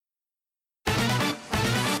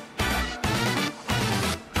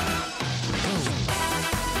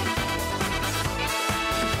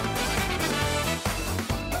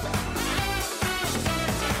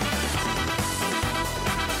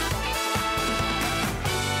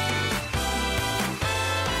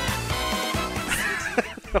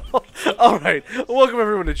All right. Welcome,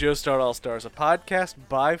 everyone, to Joestar All-Stars, a podcast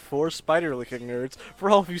by for spider-licking nerds, for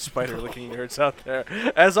all of you spider-licking nerds out there.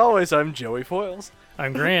 As always, I'm Joey Foils.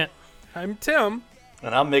 I'm Grant. I'm Tim.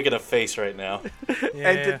 And I'm making a face right now.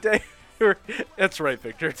 And today, that's right,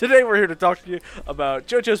 Victor. Today we're here to talk to you about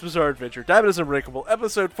JoJo's Bizarre Adventure, Diamond is Unbreakable,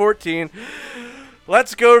 Episode 14.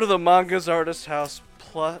 Let's go to the manga's artist house,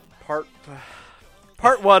 Part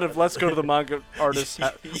 1 of Let's Go to the Manga Artist's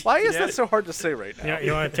House. Why is that so hard to say right now?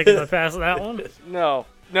 You want to take another pass at that one? No.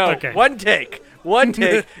 Okay. One take.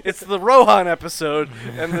 It's the Rohan episode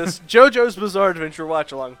and this JoJo's Bizarre Adventure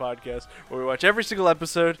watch-along podcast where we watch every single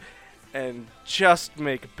episode and just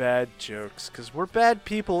make bad jokes because we're bad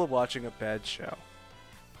people watching a bad show.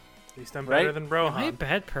 At least I'm Right? better than Am I a Rohan.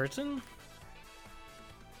 bad person?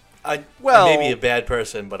 I Well- may be a bad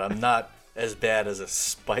person, but I'm not as bad as a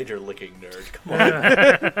spider-licking nerd. Come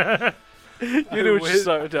on. You knew what you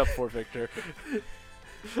signed up for, Victor.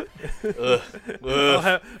 Ugh.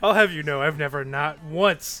 Ugh. I'll have you know I've never not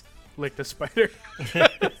once licked a spider.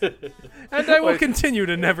 And I will Wait. continue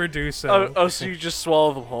to never do so. Oh, so you just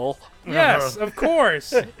swallow them whole? Yes, of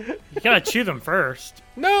course. You gotta chew them first.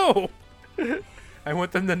 No! I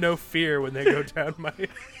want them to know fear when they go down my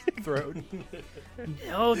throat.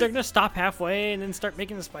 Oh, they're gonna stop halfway and then start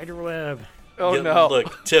making the spider web. Oh, Yeah, no.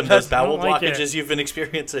 Look, Tim, those bowel don't like blockages it. you've been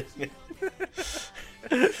experiencing.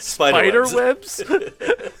 Spider webs.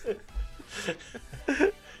 webs?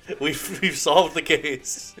 We've solved the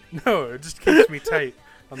case. No, it just keeps me tight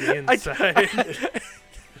on the inside.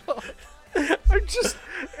 I'm just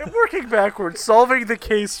working backwards. Solving the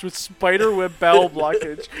case with spiderweb bowel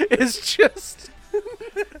blockage is just.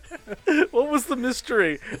 What was the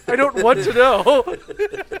mystery? I don't want to know.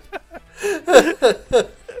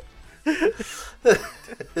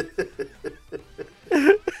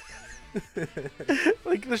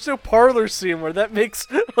 Like, there's no parlor scene where that makes,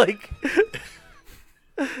 like.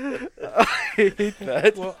 I hate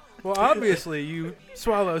that. well, obviously you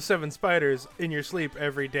swallow 7 spiders in your sleep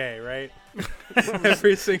every day, right?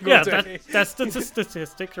 Every single Yeah, day. that's the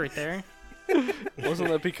statistics right there. Wasn't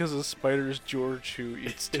that because of Spiders George, who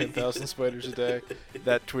eats 10,000 spiders a day?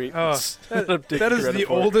 That tweet. Oh, I'm taking that is credit the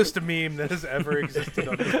for it. oldest meme that has ever existed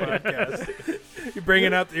on this podcast. You're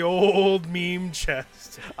bringing out the old meme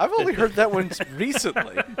chest. I've only heard that one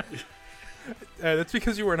recently. That's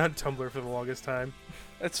because you weren't on Tumblr for the longest time.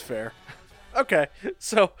 That's fair. Okay,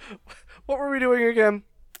 so what were we doing again?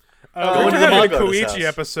 Going We're to the having a manga artist's Koichi house.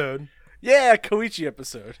 episode. Yeah, Koichi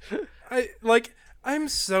episode. I'm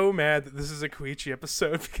so mad that this is a Koichi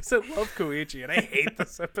episode because I love Koichi and I hate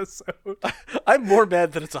this episode. I'm more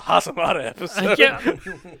mad that it's a Hazamada episode. Yeah.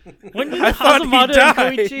 When did I thought he Hazamada and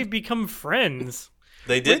died. Koichi become friends?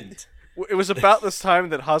 They didn't. It was about this time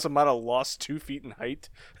that Hazamada lost 2 feet in height.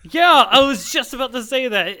 Yeah, I was just about to say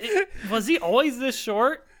that. Was he always this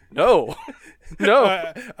short? No.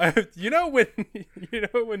 No. You know when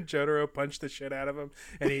Jotaro punched the shit out of him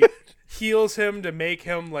and he heals him to make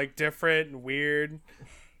him like different and weird.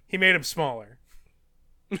 He made him smaller.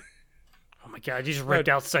 Oh my god, he just ripped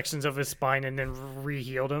out sections of his spine and then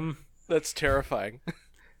re-healed him. That's terrifying.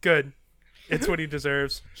 Good. It's what he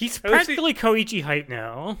deserves. He's At least he- practically Koichi height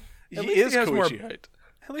now. He least is he has more- Koichi height.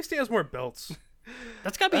 At least he has more belts.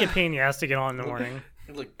 That's gotta be a pain in the ass to get on in the morning.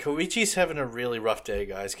 Look, Koichi's having a really rough day,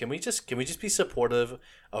 guys. Can we just be supportive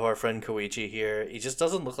of our friend Koichi here? He just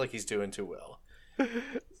doesn't look like he's doing too well.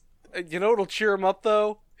 You know what'll cheer him up,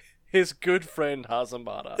 though? His good friend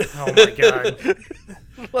Hazamada. Oh my god.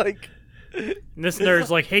 Like, And this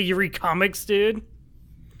nerd's like, hey, you read comics, dude?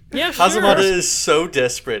 Yeah, sure. Hazamada is so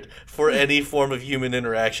desperate for any form of human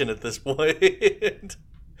interaction at this point.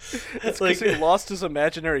 it's because he lost his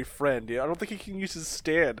imaginary friend. I don't think he can use his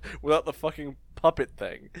stand without the fucking puppet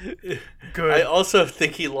thing. Good. I also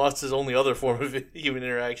think he lost his only other form of human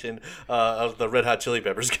interaction of the Red Hot Chili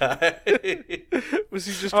Peppers guy. Was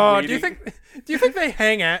he just Oh, reading? do you think they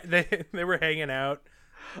hang out? They were hanging out.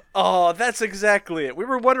 Oh, that's exactly it. We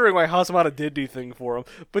were wondering why Hazamada did anything for him,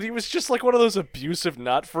 but he was just like one of those abusive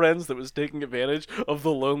not friends that was taking advantage of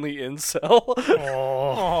the lonely incel.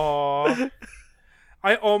 Oh. Aww.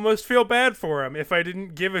 I almost feel bad for him if I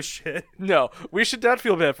didn't give a shit. No, we should not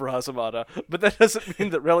feel bad for Hazamada, but that doesn't mean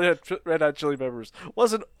that Red Hot Chili Peppers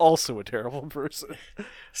wasn't also a terrible person.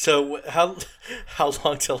 So how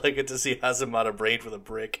long till I get to see Hazamada braid with a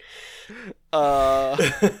brick?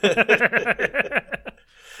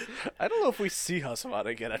 I don't know if we see Hazamada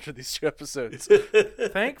again after these 2 episodes.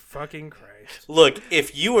 Thank fucking Christ. Look,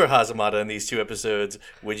 if you were Hazamada in these 2 episodes,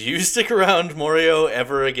 would you stick around Morio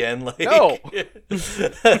ever again? Like, No.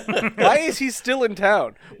 Why is he still in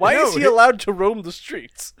town? Why No, is he allowed to roam the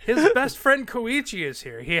streets? His best friend Koichi is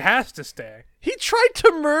here. He has to stay. He tried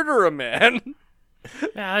to murder a man.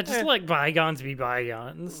 Yeah, just let bygones be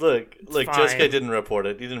bygones. Look, fine. Josuke didn't report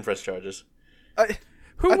it. He didn't press charges.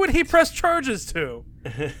 Who would he press charges to?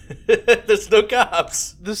 There's no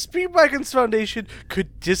cops. The Speed Wagons Foundation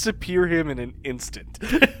could disappear him in an instant.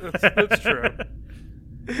 That's true.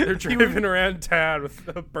 They're driving around town with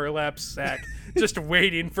a burlap sack, just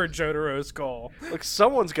waiting for Jotaro's call. Like,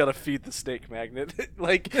 someone's got to feed the snake magnet.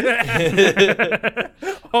 Like,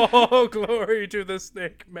 Oh, glory to the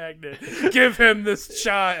snake magnet. Give him this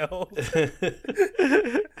child.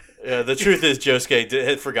 Yeah, the truth is, Josuke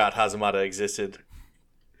had forgot Hazamada existed.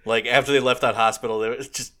 Like, after they left that hospital, they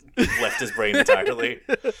just left his brain entirely.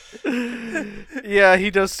 yeah, he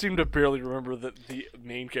does seem to barely remember that the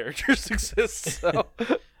main characters exist. So,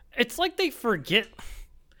 It's like they forget.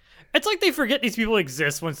 It's like they forget these people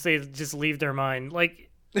exist once they just leave their mind. Like,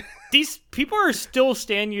 these people are still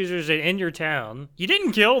stand users in your town. You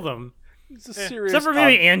didn't kill them. it's a serious. Except for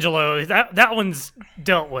maybe Angelo. That one's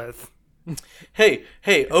dealt with. Hey,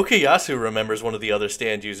 Okuyasu remembers one of the other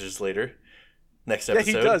stand users later. Next Yeah,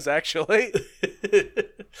 episode. he does actually.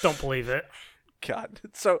 Don't believe it. God.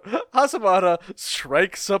 So Hazamada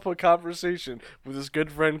strikes up a conversation with his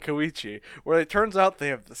good friend Koichi, where it turns out they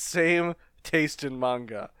have the same taste in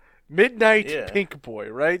manga. Midnight Yeah. Pink Boy,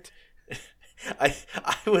 right? I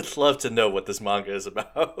would love to know what this manga is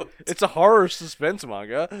about. It's a horror suspense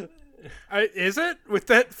manga. Is it? With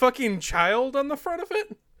that fucking child on the front of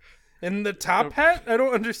it? And the top hat? I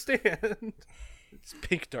don't understand. It's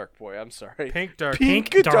Pink Dark Boy, I'm sorry. Pink dark.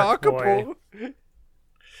 Pink Dark Boy.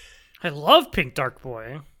 I love Pink Dark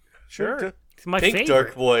Boy. Sure. It's my Pink favorite.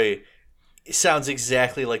 Dark Boy sounds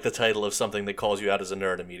exactly like the title of something that calls you out as a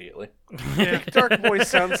nerd immediately. Pink Dark Boy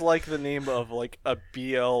sounds like the name of like a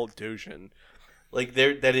BL doujin. Like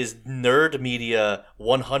that is nerd media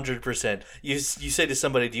 100%. You say to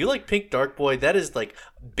somebody, "Do you like Pink Dark Boy?" That is like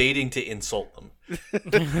baiting to insult them.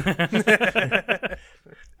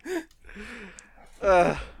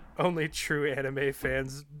 Only true anime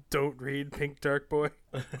fans don't read Pink Dark Boy.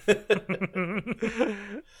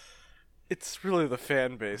 It's really the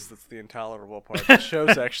fan base that's the intolerable part. The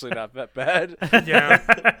show's actually not that bad. Yeah.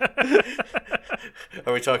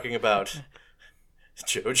 Are we talking about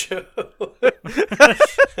JoJo?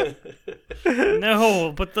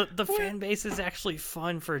 No, but the fan base is actually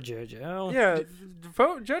fun for JoJo. Yeah,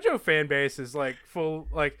 JoJo fan base is like full.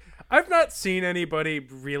 Like, I've not seen anybody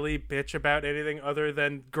really bitch about anything other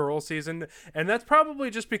than girl season, and that's probably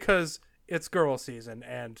just because it's girl season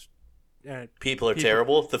and People are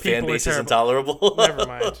terrible. The fan people are base is terrible. intolerable. never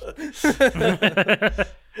mind.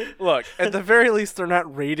 Look, at the very least, they're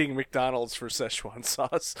not raiding McDonald's for Szechuan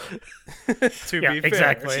sauce. To Yeah, be fair,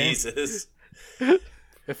 exactly. Jesus.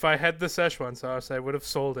 if I had the Szechuan sauce, I would have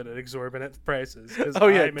sold it at exorbitant prices. 'Cause Oh,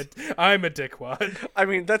 yeah. I'm a dickwad. I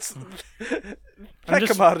mean, that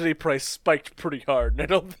just- commodity price spiked pretty hard. And I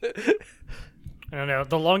don't. I don't know.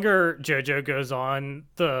 The longer JoJo goes on,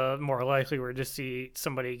 the more likely we're to see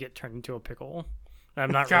somebody get turned into a pickle.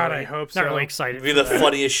 I'm not God, really, I hope not so. really excited. It'd be for the that.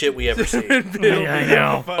 funniest shit we ever see. Yeah, I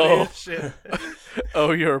know. Funny as shit.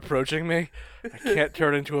 Oh, you're approaching me? I can't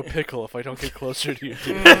turn into a pickle if I don't get closer to you.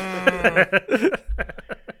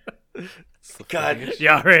 God.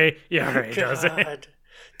 Yare does it. God.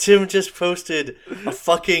 Tim just posted a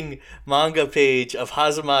fucking manga page of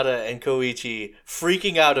Hazamada and Koichi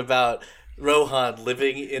freaking out about Rohan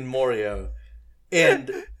living in Morio.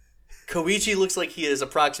 And Koichi looks like he is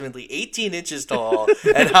approximately 18 inches tall,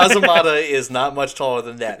 and Hazamada is not much taller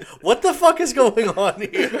than that. What the fuck is going on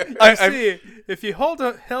here? I see. If you held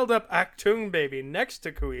up Actoon Baby next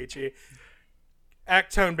to Koichi,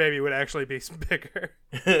 Actoon Baby would actually be bigger.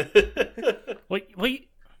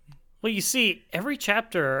 Well, you see, every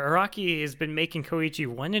chapter, Araki has been making Koichi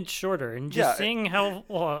 1 inch shorter and just Yeah. seeing how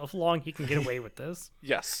long he can get away with this.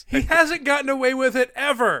 Yes. He hasn't gotten away with it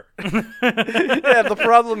ever. Yeah, the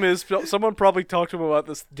problem is someone probably talked to him about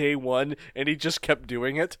this day one, and he just kept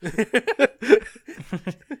doing it.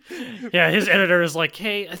 Yeah, his editor is like,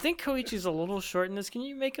 hey, I think Koichi's a little short in this. Can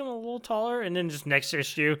you make him a little taller? And then just next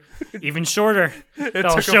issue, even shorter. It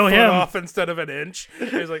I'll took show a foot him. off instead of an inch.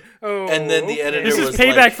 He's like, oh. And then the okay. editor This is was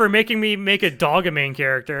payback like, for making me make a dog a main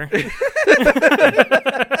character.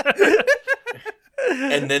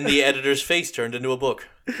 and then the editor's face turned into a book.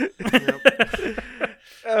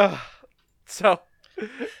 So,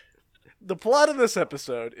 the plot of this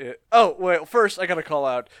episode is... Oh, wait, first I gotta call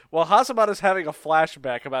out. While Hazamada's having a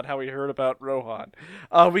flashback about how he heard about Rohan,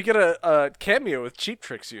 we get a cameo with Cheap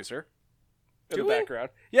Trick's user in the background.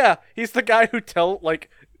 Yeah, he's the guy who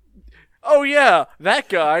oh yeah, that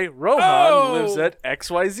guy, Rohan, lives at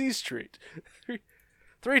XYZ Street.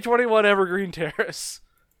 321 Evergreen Terrace.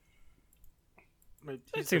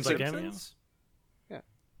 It seems like him. Yeah.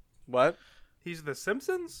 What? He's the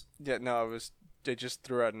Simpsons? Yeah, no, they just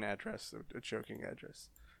threw out an address, a joking address.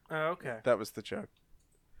 Oh, okay. That was the joke.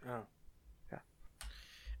 Oh. Yeah.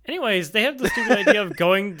 Anyways, they have the stupid idea of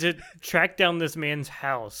going to track down this man's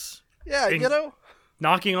house. Yeah, you know?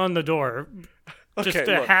 Knocking on the door. Just Okay,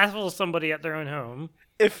 to look. hassle somebody at their own home.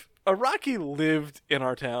 If Araki lived in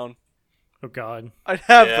our town, Oh, God. I'd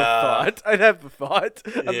have Yeah. the thought. I'd have the thought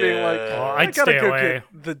of being like, Yeah. Oh, I I'd gotta stay go away.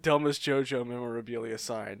 get the dumbest JoJo memorabilia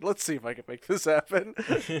signed. Let's see if I can make this happen.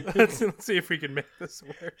 Let's see if we can make this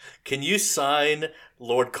work. Can you sign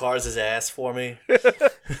Lord Cars' ass for me?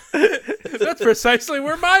 That's precisely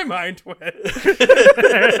where my mind went.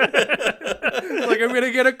 Like, I'm going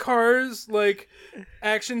to get a Cars, like,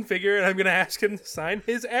 action figure, and I'm going to ask him to sign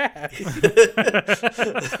his ass.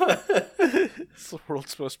 It's the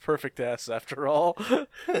world's most perfect ass, after all.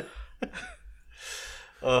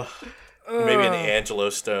 Maybe an Angelo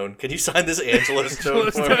Stone. Can you sign this Angelo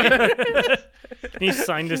Stone for me? He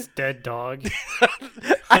signed this dead dog.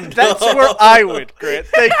 That's where I would, Grant.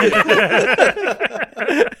 Thank you.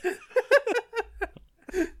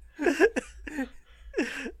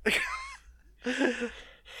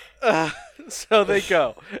 So they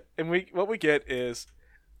go, and what we get is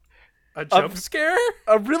A jump scare?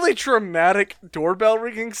 a really dramatic doorbell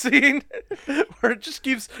ringing scene where it just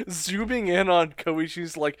keeps zooming in on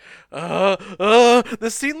Koichi's like, the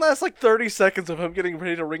scene lasts like 30 seconds of him getting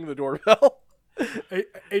ready to ring the doorbell.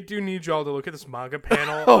 I do need y'all to look at this manga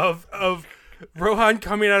panel of Rohan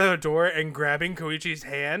coming out of the door and grabbing Koichi's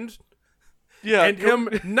hand. Yeah, And him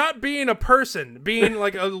not being a person, being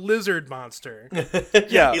like a lizard monster.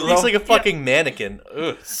 yeah, He looks like a fucking mannequin.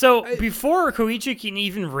 Ugh. So, before Koichi can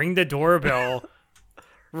even ring the doorbell,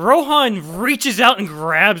 Rohan reaches out and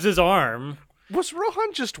grabs his arm. Was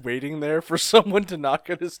Rohan just waiting there for someone to knock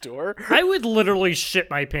at his door? I would literally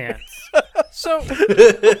shit my pants. So,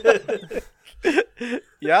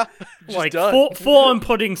 Yeah, just Like, done. full on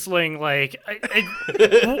pudding sling. Like,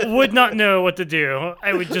 I would not know what to do.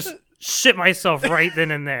 I would just shit myself right then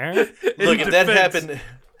and there. Look, if that defense.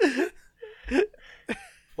 happened...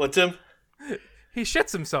 What, Tim? he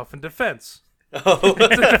shits himself in defense. Oh.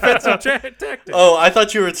 Defensive tactic. Oh, I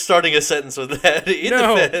thought you were starting a sentence with that. In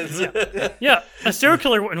No. defense. Yeah, a serial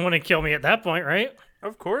killer wouldn't want to kill me at that point, right?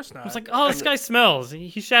 Of course not. It's like, oh, this guy smells. He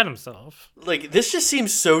shat himself. Like, this just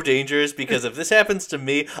seems so dangerous because if this happens to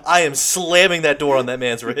me, I am slamming that door on that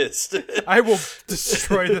man's wrist. I will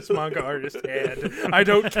destroy this manga artist's hand. I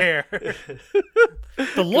don't care.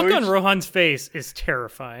 The look on Rohan's face is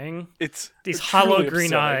terrifying. It's These it's hollow truly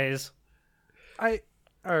green upsetting. eyes.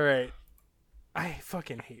 All right. I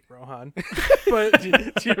fucking hate Rohan. But Do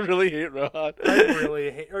you really hate Rohan? I really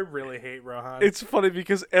hate Rohan. It's funny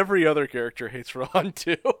because every other character hates Rohan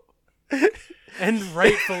too. And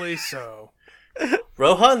rightfully so.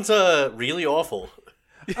 Rohan's really awful.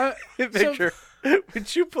 Victor,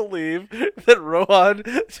 would you believe that Rohan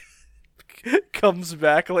comes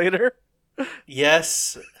back later?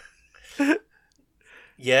 Yes.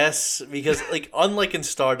 Yes, because like unlike in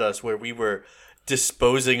Stardust where we were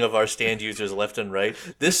disposing of our stand users left and right,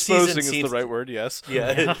 this season Disposing is seems the right word, yes.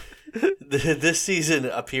 Yeah. This season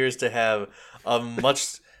appears to have a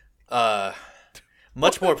much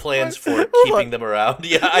more plans for keeping them around.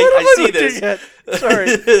 Yeah, I see this.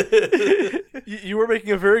 Sorry. You were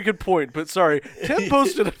making a very good point, but sorry. Tim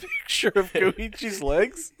posted a picture of Koichi's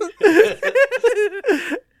legs.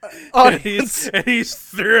 He's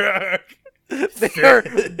through. They are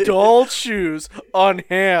doll shoes on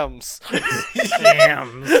hams.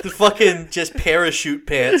 Damn. The fucking just parachute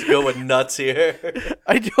pants going nuts here.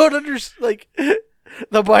 I don't understand. Like,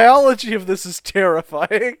 the biology of this is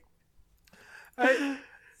terrifying.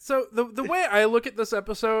 So the way I look at this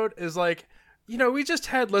episode is like, you know, we just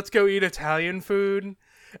had Let's Go Eat Italian Food,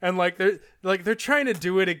 and they're trying to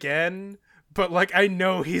do it again, but like I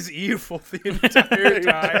know he's evil the entire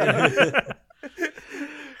time.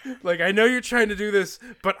 Like, I know you're trying to do this,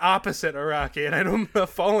 but opposite Araki, and I'm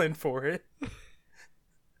falling for it.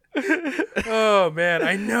 Oh, man,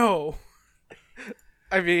 I know.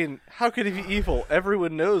 I mean, how could he be evil?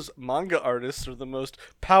 Everyone knows manga artists are the most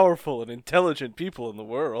powerful and intelligent people in the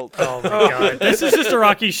world. Oh my god. This is just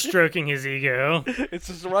Araki stroking his ego. It's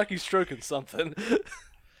just Rocky stroking something.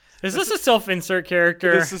 Is this a self-insert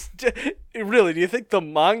character? This is really. Do you think the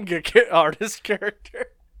manga artist character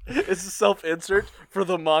is a self-insert for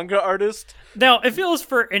the manga artist? Now, if it was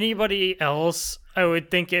for anybody else, I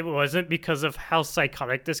would think it wasn't because of how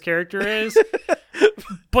psychotic this character is.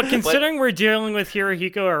 But considering we're dealing with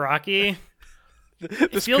Hirohiko Araki,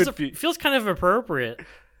 This it could be. feels kind of appropriate.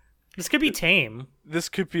 This could be tame. This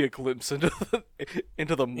could be a glimpse into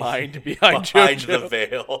the mind behind Behind JoJo. the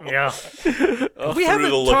veil. Yeah. We Through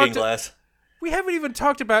the looking talked. glass. We haven't even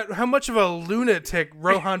talked about how much of a lunatic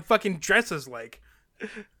Rohan fucking dresses like.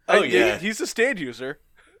 Oh, yeah. He's a stand user.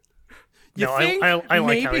 You No, think? I like how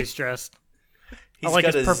Maybe? he's dressed. He's like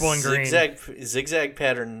got his a purple and green. zigzag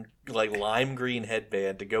pattern, like lime green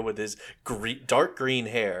headband to go with his dark green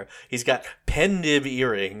hair. He's got pen nib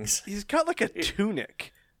earrings. He's got like a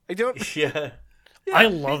tunic. I don't. Yeah. I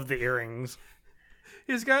love the earrings.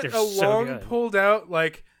 He's got They're a so long, good. pulled out,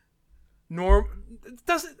 like It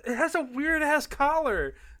has a weird ass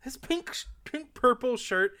collar. His pink purple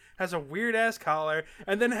shirt has a weird ass collar,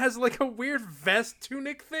 and then it has like a weird vest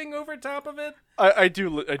tunic thing over top of it. I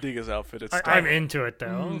dig his outfit. It's I'm stylish. into it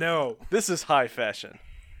though. No, This is high fashion.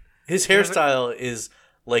 His hairstyle is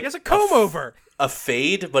like he has a comb over. a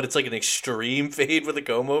fade, but it's like an extreme fade with a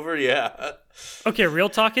comb over. Yeah. Okay, real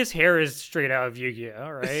talk. His hair is straight out of Yu-Gi-Oh.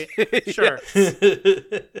 Right? Sure.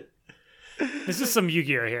 This is some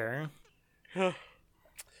Yu-Gi-Oh hair.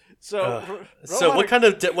 So, So Rohan- what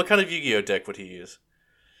kind of Yu-Gi-Oh deck would he use?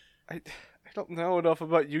 I don't know enough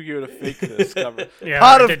about Yu-Gi-Oh to fake this cover. Yeah,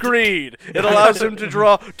 Pot I of did- Greed. It allows him to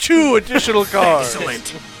draw 2 additional cards.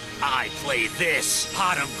 Excellent. I play this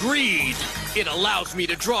Pot of Greed. It allows me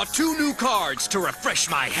to draw 2 new cards to refresh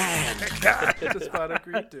my hand. It's a spot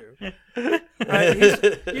agreed to.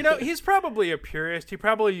 He's probably a purist. He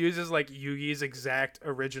probably uses like Yugi's exact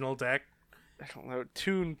original deck. I don't know.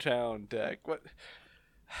 Toontown deck. What?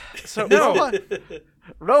 So No.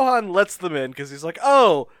 Rohan lets them in because he's like,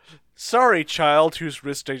 "Oh, sorry, child whose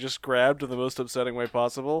wrist I just grabbed in the most upsetting way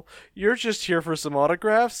possible. You're just here for some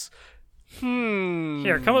autographs."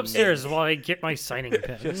 Here, come upstairs while I get my signing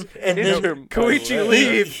pen. And then Koichi,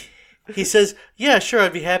 leave. he says, "Yeah, sure,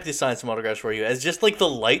 I'd be happy to sign some autographs for you." As just like the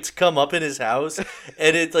lights come up in his house,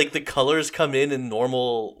 and it like the colors come in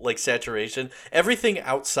normal like saturation. Everything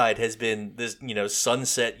outside has been this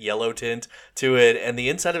sunset yellow tint to it, and the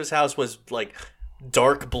inside of his house was like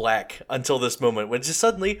dark black until this moment when just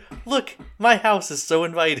suddenly, look, my house is so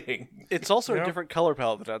inviting. It's also Yeah. a different color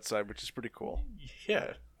palette than outside, which is pretty cool.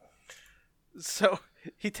 Yeah. So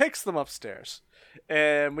he takes them upstairs,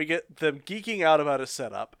 and we get them geeking out about his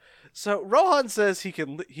setup. So Rohan says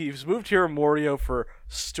he's moved here in Morio for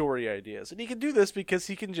story ideas, and he can do this because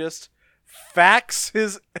he can just fax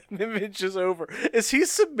his images over. Is he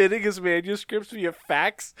submitting his manuscripts via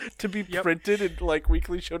fax to be printed in like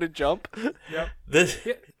Weekly Shonen Jump? Yep. This,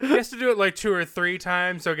 He has to do it like 2 or 3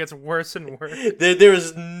 times, so it gets worse and worse. there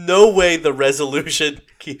is no way the resolution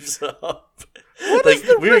keeps up. What Like is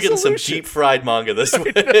the we were getting some resolution? deep fried manga this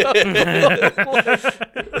way.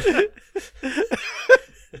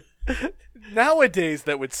 Nowadays,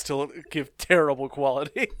 that would still give terrible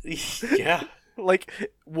quality. Yeah. Like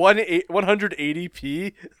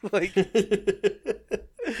 180p. Like,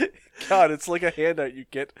 God, it's like a handout you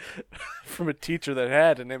get from a teacher that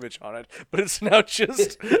had an image on it, but it's now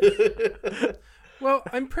just. Well,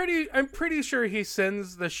 I'm pretty sure he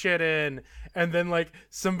sends the shit in, and then like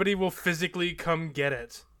somebody will physically come get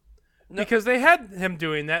it. Because they had him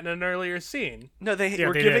doing that in an earlier scene. No, they Yeah,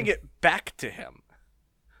 were they giving did. it back to him.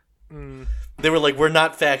 They were like, "We're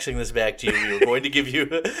not faxing this back to you. We were going to give you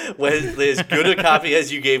as good a copy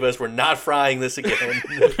as you gave us. We're not frying this again."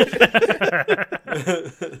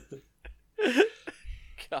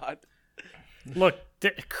 God. Look,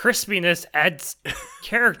 the crispiness adds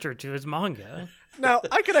character to his manga. Now,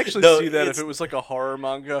 I could actually No, see that if it's- it was like a horror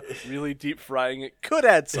manga, really deep frying it could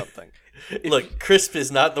add something. Look, crisp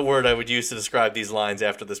is not the word I would use to describe these lines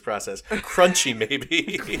after this process. Crunchy,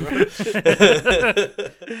 maybe.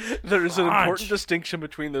 There is an Crunch. important distinction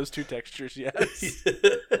between those two textures, yes.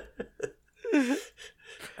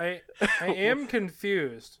 I am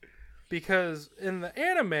confused because in the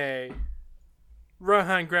anime,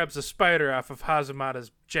 Rohan grabs a spider off of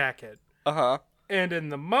Hazumata's jacket. Uh-huh. And in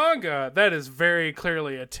the manga, that is very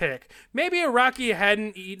clearly a tick. Maybe Araki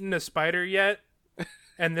hadn't eaten a spider yet,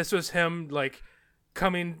 and this was him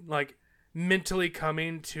mentally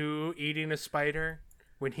coming to eating a spider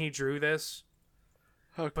when he drew this.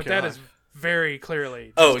 Oh, But God. that is very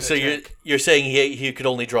clearly. Oh, just so a tick. you're saying he could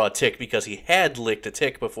only draw a tick because he had licked a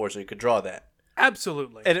tick before, so he could draw that.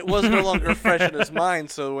 Absolutely. And it was no longer fresh in his mind,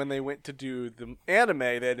 so when they went to do the anime,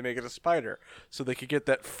 they had to make it a spider, so they could get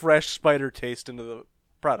that fresh spider taste into the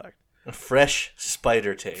product. A fresh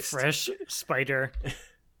spider taste. Fresh spider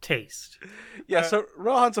taste. Yeah, so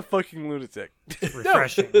Rohan's a fucking lunatic.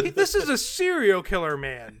 Refreshing. This is a serial killer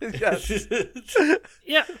man. Yes.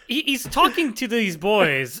 Yeah, he's talking to these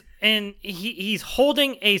boys, and he's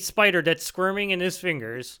holding a spider that's squirming in his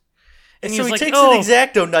fingers. And he's so he like, takes "Oh, an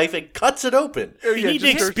X-Acto knife and cuts it open. Oh, you yeah, need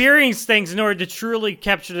to just- experience things in order to truly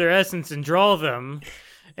capture their essence and draw them."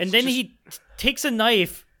 And then he takes a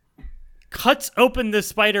knife, cuts open the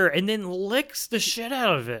spider, and then licks the shit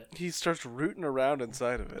out of it. He starts rooting around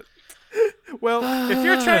inside of it. Well, if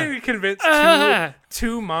you're trying to convince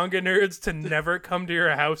two manga nerds to never come to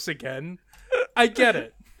your house again, I get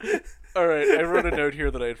it. All right, I wrote a note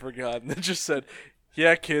here that I had forgotten that just said,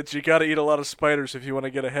 "Yeah, kids, you gotta eat a lot of spiders if you want to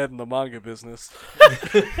get ahead in the manga business."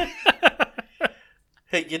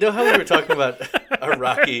 Hey, you know how we were talking about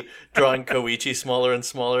Araki drawing Koichi smaller and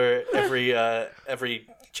smaller every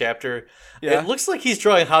chapter? Yeah. It looks like he's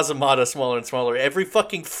drawing Hazamata smaller and smaller every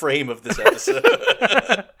fucking frame of this episode.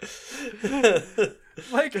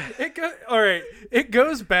 Like it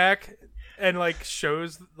goes back and like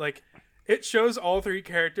shows like it shows all three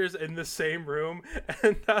characters in the same room,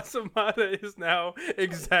 and Nasamata is now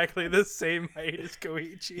exactly the same height as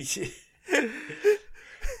Koichi.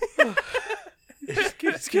 It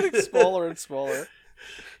keeps getting smaller and smaller.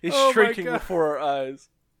 He's Oh my shrinking God. before our eyes.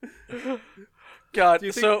 God, Do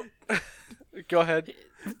you so... Go ahead.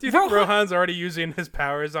 Do you think Rohan's already using his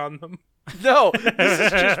powers on them? No, this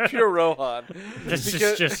is just pure Rohan. This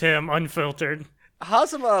Because is just him, unfiltered.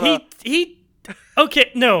 Hazamata...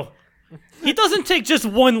 Okay, no. He doesn't take just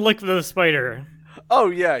one lick of the spider. Oh,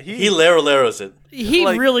 yeah, He Lero-Leros it. He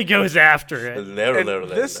Like- really goes after it. And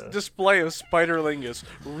Lero-Lero-Lero. this display of Spiderlingus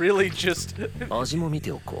really just... 味も見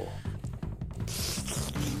ておこう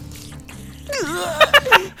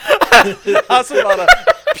Hazamata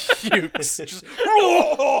pukes. Just...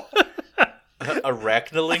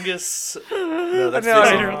 Arachnolingus? No, that's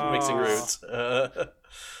No. mixing roots.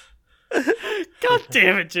 God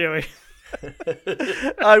damn it, Joey.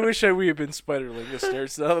 I wish we had been Spiderlingus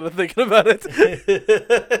nerds now that I'm thinking about it.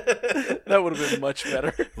 That would have been much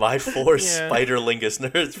better. My four Yeah. Spiderlingus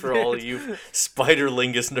nerds for all you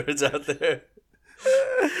Spiderlingus nerds out there.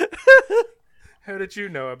 How did you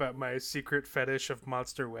know about my secret fetish of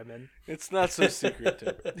monster women? It's not so secret,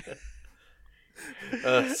 Tim.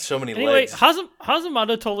 So many Anyway, legs.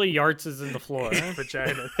 Hazamata totally yards is in the floor.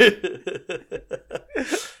 Vagina.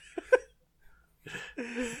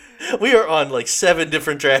 We are on like 7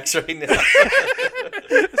 different tracks right now.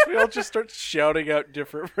 We all just start shouting out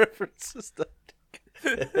different references.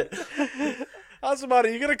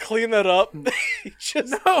 Hazamata, you gonna clean that up?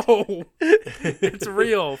 Just... No! It's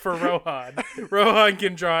real for Rohan. Rohan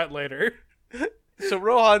can draw it later. So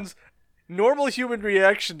Rohan's normal human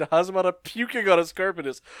reaction to Hazamata puking on his carpet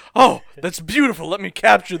is, "Oh, that's beautiful. Let me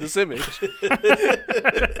capture this image."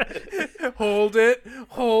 Hold it.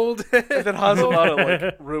 Hold it. And then Hazamata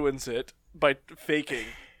like ruins it by faking.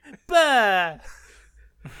 Bah!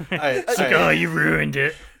 Alright, Oh, you ruined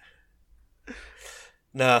it.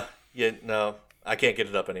 No, I can't get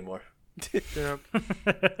it up anymore. Yeah.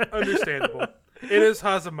 Understandable. It is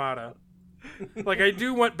Hazamata. Like, I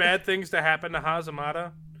do want bad things to happen to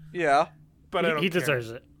Hazamata, Yeah. but I don't He care. deserves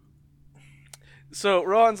it. So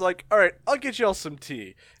Rohan's like, "All right, I'll get y'all some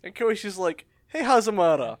tea." And Koishi's like, "Hey,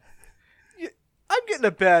 Hazamata, I'm getting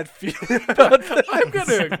a bad feeling about this. I'm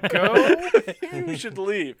gonna go. Maybe we should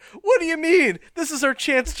leave." "What do you mean? This is our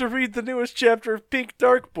chance to read the newest chapter of Pink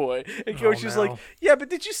Dark Boy." And Koishi's no. like, "Yeah, but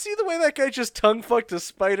did you see the way that guy just tongue fucked a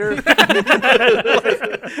spider?"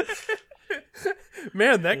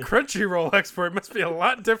 Man, that Crunchyroll export must be a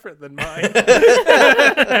lot different than mine.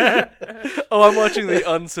 Oh, I'm watching the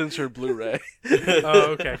uncensored Blu-ray.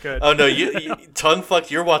 Oh, okay, good. Oh no, you tongue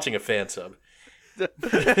fucked, you're watching a fan sub.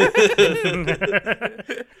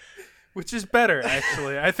 Which is better,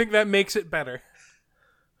 actually. I think that makes it better.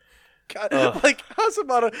 God, like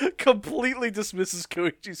Hazamata completely dismisses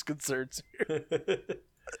Koichi's concerns here.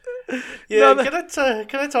 Yeah, No,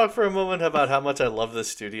 can I talk for a moment about how much I love this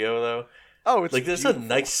studio though? Oh, it's Like, there's beautiful. a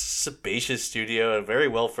nice, spacious studio, and very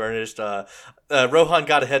well furnished. Rohan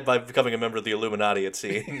got ahead by becoming a member of the Illuminati, it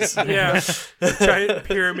seems. Yeah. Giant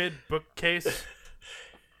pyramid bookcase.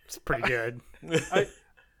 It's pretty good.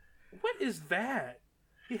 What is that?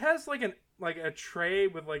 He has like a tray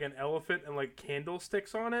with like an elephant and like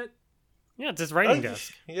candlesticks on it. Yeah, it's his writing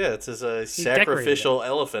desk. Yeah, it's his decorated sacrificial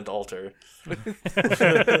elephant altar.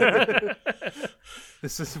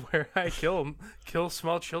 This is where I kill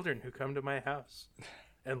small children who come to my house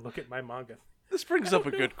and look at my manga. This brings up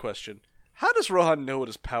a good question. How does Rohan know what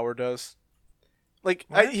his power does? Like,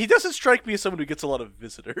 he doesn't strike me as someone who gets a lot of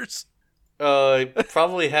visitors. It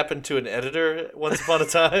probably happened to an editor once upon a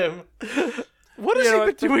time. What has he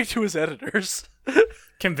been doing to his editors?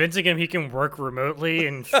 Convincing him he can work remotely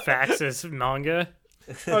and fax his manga.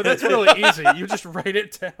 Oh, that's really easy. You just write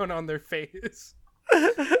it down on their face.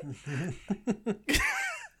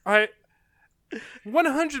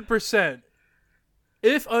 100%.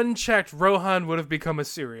 If unchecked, Rohan would have become a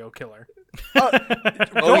serial killer.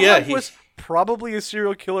 Rohan was probably a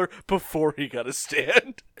serial killer before he got a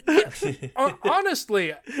stand.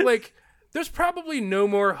 Honestly, like, there's probably no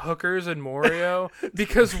more hookers in Morio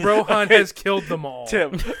because Rohan has killed them all.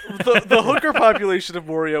 Tim, the hooker population of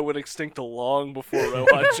Morio went extinct long before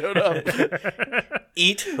Rohan showed up.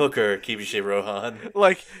 Eat hooker, Kibishi Rohan.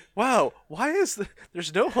 Like, wow, why is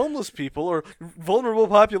there's no homeless people or vulnerable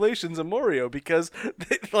populations in Morio because,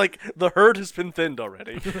 the herd has been thinned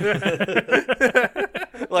already.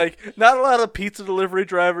 Like, not a lot of pizza delivery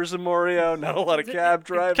drivers in Morio, not a lot of cab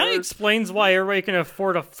drivers. Kind of explains why everybody can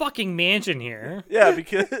afford a fucking mansion here. Yeah,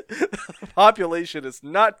 because the population is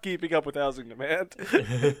not keeping up with housing demand.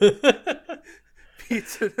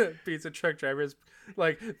 Pizza truck drivers,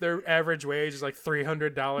 like, their average wage is like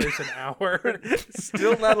 $300 an hour.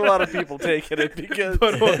 Still not a lot of people taking it because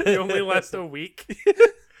But it only lasts a week.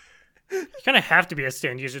 You kind of have to be a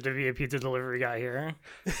stand user to be a pizza delivery guy here.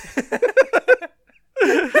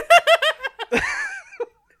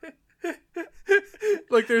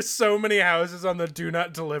 Like, there's so many houses on the do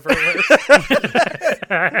not deliver list.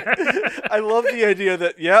 I love the idea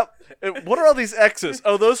that, what are all these X's?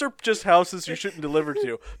 Oh, those are just houses you shouldn't deliver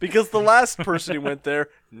to. Because the last person who went there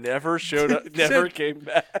never showed up, never came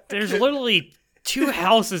back. There's literally 2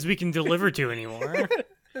 houses we can deliver to anymore.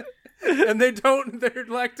 And they're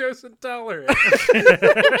lactose intolerant.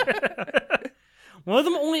 One of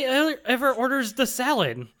them only ever orders the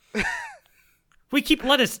salad. We keep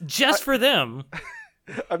lettuce just for them.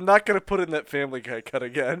 I'm not going to put in that Family Guy cut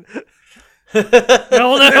again.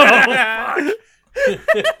 No. Fuck.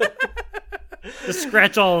 Just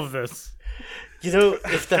scratch all of this. You know,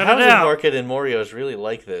 if the housing market in Morio is really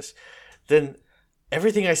like this, then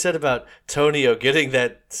everything I said about Tonio getting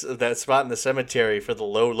that spot in the cemetery for the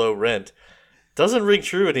low rent doesn't ring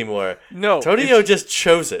true anymore. No. Tonio just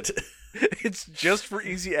chose it. It's just for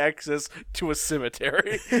easy access to a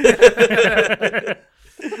cemetery.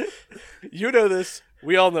 You know this.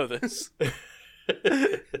 We all know this.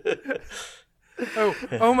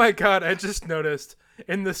 Oh my god, I just noticed.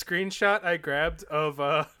 In the screenshot I grabbed of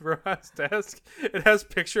Rohan's desk, it has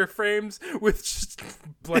picture frames with just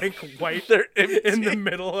blank white in the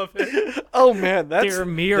middle of it. Oh man, They're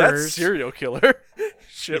mirrors. That's serial killer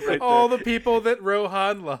shit right All there. the people that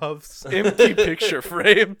Rohan loves. Empty picture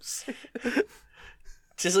frames.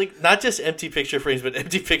 Just like, not just empty picture frames, but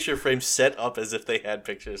empty picture frames set up as if they had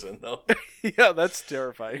pictures in them. Yeah, that's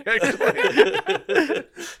terrifying, actually.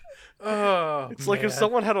 Oh, It's like if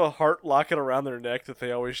someone had a heart locket around their neck that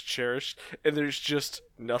they always cherished, and there's just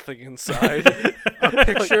nothing inside. a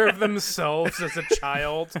picture of themselves as a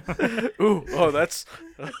child. Ooh, that's...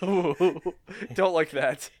 Ooh, don't like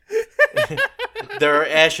that. There are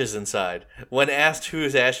ashes inside. When asked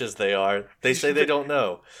whose ashes they are, they say they don't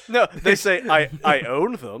know. No, they say, I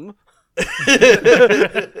own them.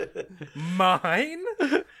 Mine?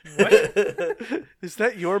 Is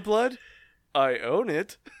that your blood? I own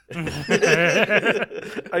it.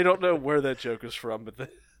 I don't know where that joke is from, but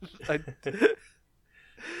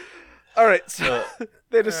all right, so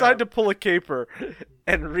they decide to pull a caper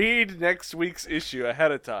and read next week's issue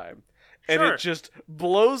ahead of time, and Sure. it just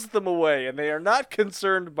blows them away, and they are not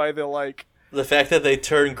concerned by the The fact that they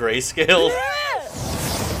turn grayscale.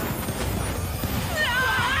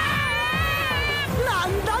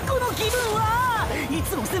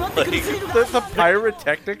 the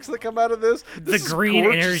pyrotechnics that come out of this. This is green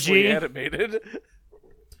gorgeously energy. animated.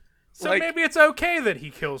 So Like- maybe it's okay that he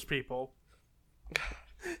kills people.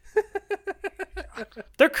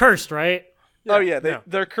 They're cursed, right? Oh yeah, yeah.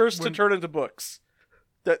 they're cursed to turn into books.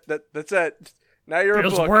 That's it. Now you're It a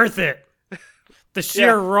was book. worth it. The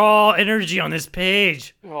sheer raw energy on this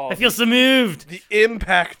page. Oh, I feel so moved. the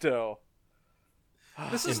impacto.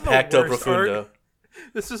 This is Impacto the worst profundo. arc.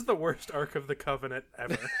 This is the worst arc of the Covenant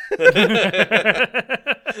ever.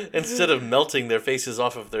 Instead of melting their faces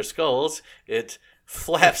off of their skulls, it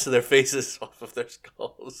flaps their faces off of their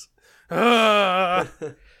skulls. Ah.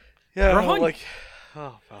 Yeah, Rohan- like,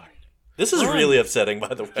 oh fuck. This is Rohan- really upsetting,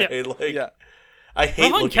 by the way. Yeah. Like, Yeah. I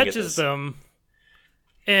hate Rohan looking at catches this. them,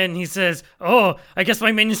 and he says, "Oh, I guess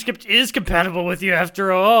my manuscript is compatible with you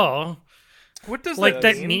after all." What does Like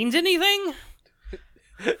that mean? means anything?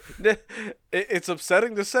 It's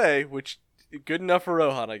upsetting to say, which good enough for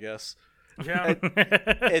Rohan, I guess. Yeah.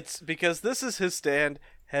 It's because this is his stand,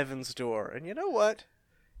 Heaven's Door. And you know what?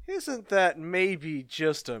 Isn't that maybe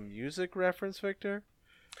just a music reference, Victor?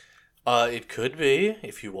 It could be,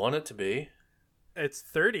 if you want it to be. It's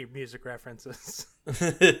 30 music references.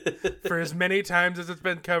 For as many times as it's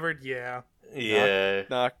been covered, yeah. Yeah.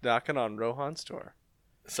 Knocking on Rohan's door.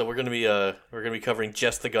 So we're gonna be covering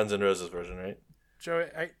just the Guns N' Roses version, right? Joey,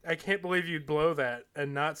 I can't believe you'd blow that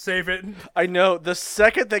and not save it. I know. The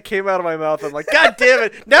second that came out of my mouth, I'm like, God damn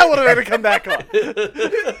it! Now what am I going to come back on?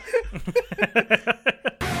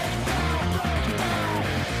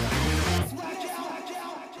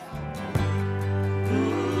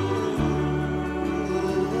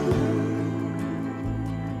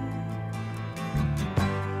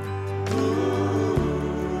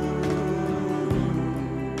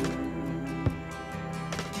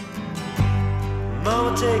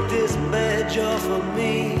 Mama, take this badge off of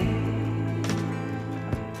me.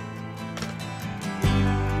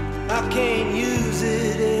 I can't use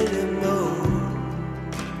it anymore.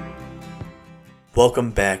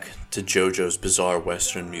 Welcome back to JoJo's Bizarre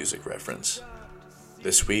Western Music Reference.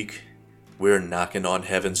 This week, we're knocking on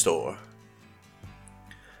Heaven's Door.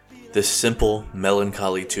 This simple,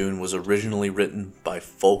 melancholy tune was originally written by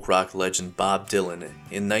folk rock legend Bob Dylan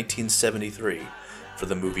in 1973 for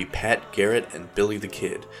the movie Pat Garrett and Billy the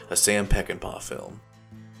Kid, a Sam Peckinpah film.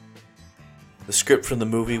 The script from the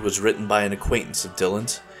movie was written by an acquaintance of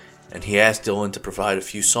Dylan's, and he asked Dylan to provide a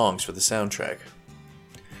few songs for the soundtrack.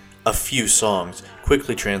 A few songs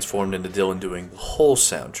quickly transformed into Dylan doing the whole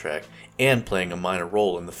soundtrack and playing a minor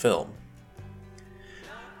role in the film.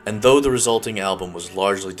 And though the resulting album was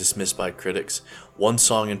largely dismissed by critics, one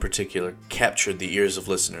song in particular captured the ears of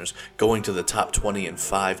listeners, going to the top 20 in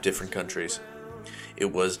 5 different countries.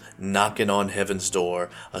 It was Knockin' on Heaven's Door,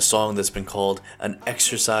 a song that's been called an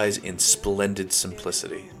exercise in splendid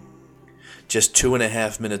simplicity. Just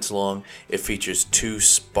 2.5 minutes long, it features 2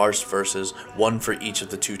 sparse verses, one for each of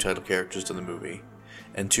the 2 title characters of the movie,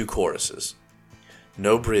 and 2 choruses.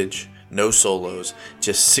 No bridge, no solos,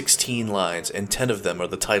 just 16 lines, and 10 of them are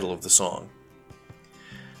the title of the song.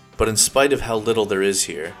 But in spite of how little there is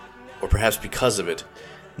here, or perhaps because of it,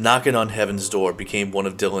 Knockin' on Heaven's Door became one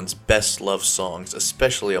of Dylan's best-loved songs,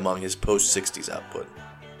 especially among his post-60s output.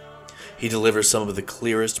 He delivers some of the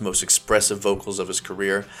clearest, most expressive vocals of his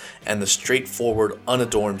career, and the straightforward,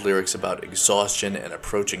 unadorned lyrics about exhaustion and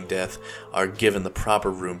approaching death are given the proper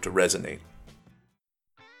room to resonate.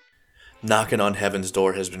 Knockin' on Heaven's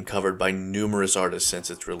Door has been covered by numerous artists since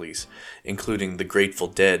its release, including The Grateful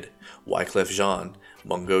Dead, Wyclef Jean,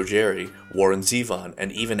 Mungo Jerry, Warren Zevon,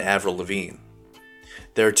 and even Avril Lavigne.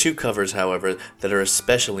 There are 2 covers, however, that are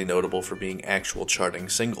especially notable for being actual charting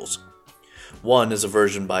singles. One is a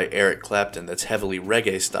version by Eric Clapton that's heavily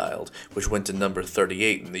reggae-styled, which went to number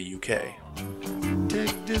 38 in the UK.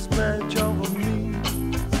 Take this badge off of me.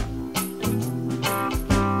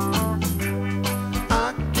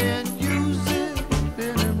 I can't use it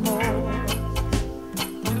anymore.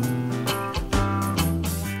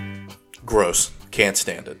 Gross. Can't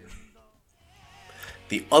stand it.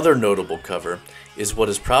 The other notable cover is what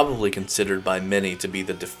is probably considered by many to be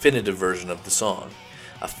the definitive version of the song,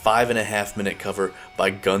 a 5.5-minute cover by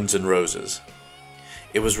Guns N' Roses.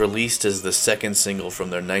 It was released as the second single from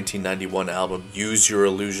their 1991 album Use Your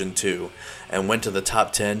Illusion 2 and went to the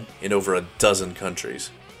top 10 in over a dozen countries.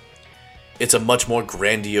 It's a much more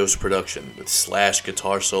grandiose production with Slash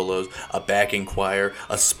guitar solos, a backing choir,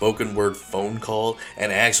 a spoken word phone call,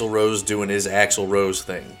 and Axl Rose doing his Axl Rose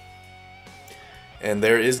thing. And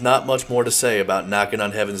there is not much more to say about Knockin'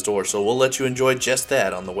 on Heaven's Door, so we'll let you enjoy just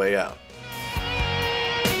that on the way out.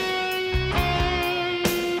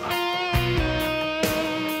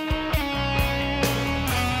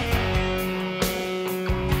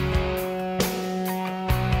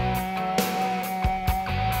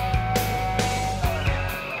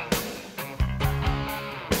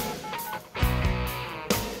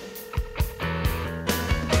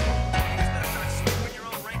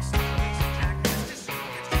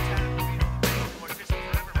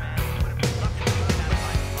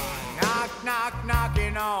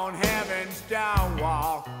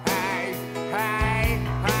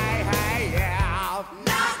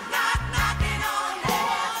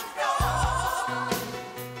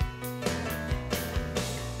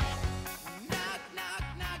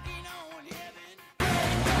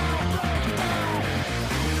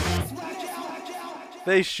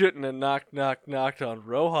 they shouldn't have knocked on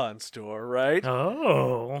Rohan's door, right?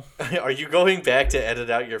 Oh. Are you going back to edit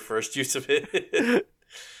out your first use of it?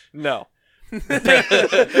 No.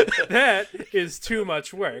 That is too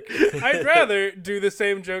much work. I'd rather do the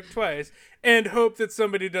same joke twice and hope that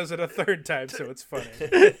somebody does it a third time so it's funny.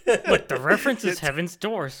 Look, the reference is Heaven's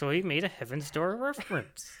Door, so he made a Heaven's Door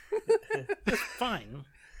reference. Fine.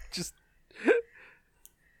 Just All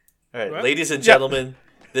right, What? ladies and gentlemen,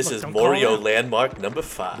 this Look, is don't call Morio out. Landmark number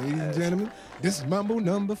 5. Ladies and gentlemen, this is Mambo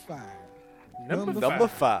number 5. Number number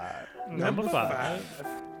five. 5. Number 5.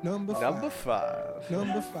 Number 5. Number 5.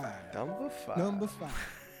 Number 5. Number 5. Number 5.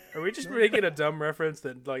 Are we just making a dumb reference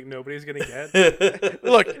that like nobody's gonna get?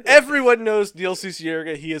 Look, everyone knows Neil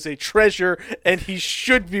Cicierega. He is a treasure, and he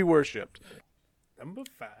should be worshipped. Number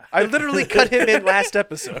 5. I literally cut him in last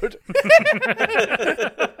episode.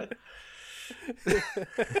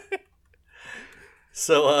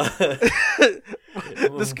 So,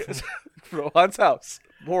 This guy's Rohan's house.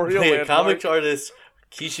 Morio yeah, Landmark. comic artist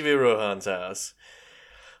Kishibe Rohan's house.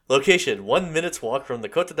 Location, 1 minute's walk from the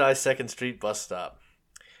Kotodai 2nd Street bus stop.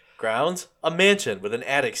 Grounds, a mansion with an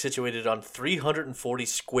attic situated on 340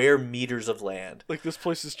 square meters of land. Like, this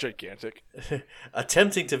place is gigantic.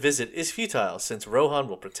 Attempting to visit is futile since Rohan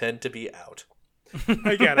will pretend to be out.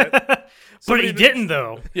 I get it. But he didn't,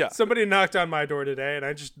 though. Somebody knocked on my door today and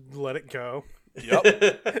I just let it go.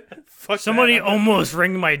 Yep. Fuck Somebody that. almost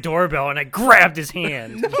rang my doorbell, and I grabbed his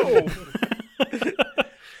hand.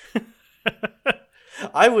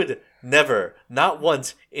 I would never, not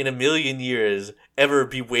once in a million years, ever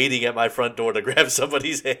be waiting at my front door to grab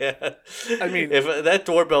somebody's hand. I mean, if that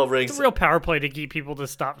doorbell rings, It's a real power play to get people to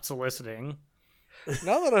stop soliciting.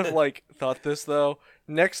 now that I've, like, thought this, though,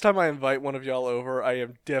 next time I invite one of y'all over, I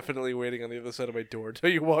am definitely waiting on the other side of my door until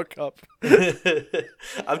you walk up. I'm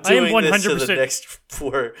I am doing this to the 100% next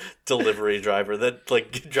poor delivery driver that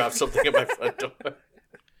like drops something at my front door.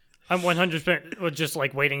 I'm 100% just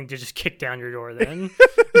like waiting to just kick down your door then.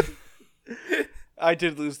 I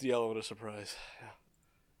did lose the element of surprise.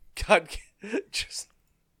 Yeah. God, just...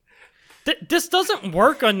 This doesn't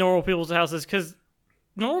work on normal people's houses because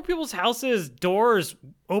normal people's houses doors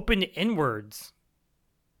open inwards,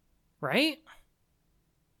 right?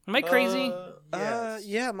 Am I crazy? Yes.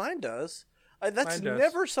 Yeah, mine does. That's Mine does.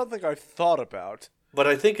 never something I've thought about. But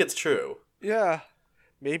I think it's true. Yeah.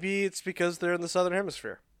 Maybe it's because they're in the southern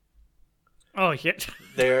hemisphere. Oh yeah.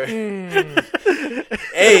 They're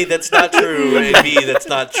A, that's not true, and B, that's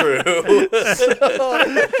not true.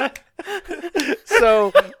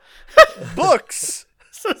 So, books.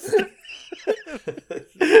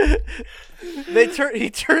 He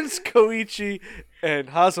turns Koichi and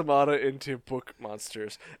Hazamata into book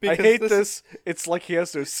monsters. Because I hate this- this. It's like he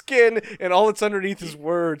has no skin, and all that's underneath is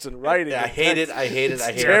words and writing. I and hate it, text. I hate it,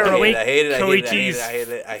 I hate it, I terrible. hate it, I hate it, I hate it, I hate Koichi's it, I hate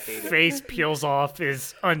it, I hate it. Face peels off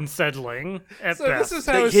is unsettling at So best. this is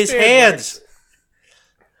how His stand hands! works,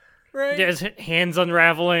 right? Yeah, his hands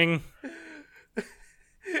unraveling.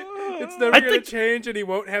 It's never I gonna think- change, and he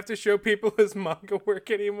won't have to show people his manga work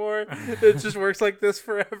anymore. It just works like this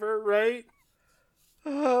forever, right?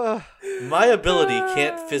 My ability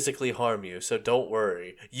can't physically harm you, so don't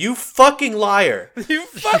worry. You fucking liar! You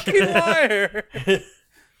fucking liar!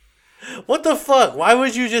 What the fuck? Why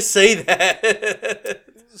would you just say that?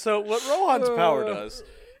 So what Rohan's power does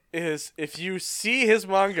is if you see his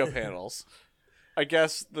manga panels, I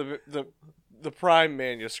guess the prime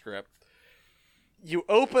manuscript, you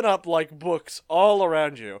open up like books all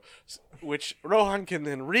around you, which Rohan can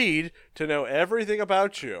then read to know everything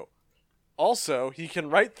about you. Also, he can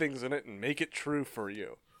write things in it and make it true for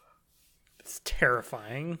you. It's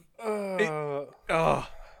terrifying.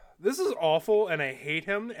 This is awful, and I hate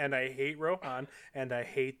him, and I hate Rohan, and I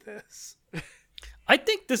hate this. I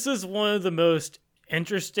think this is one of the most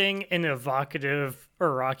interesting and evocative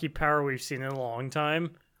Iraqi power we've seen in a long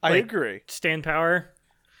time. I Like, agree. Stand power.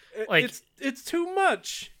 Like- It's too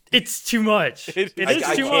much. It's too much. It is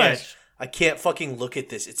I too can't. much. I can't fucking look at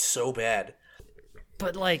this. It's so bad.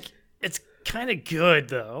 But like, it's kind of good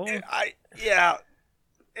though. Yeah,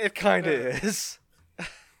 it kind of is.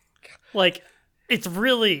 Like, it's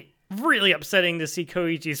really, really upsetting to see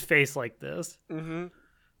Koichi's face like this. Mm-hmm.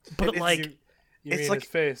 But like, You It's mean like- his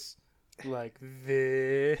face. Like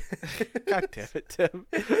this. God damn it, Tim.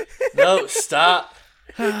 No, stop.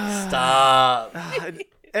 Stop.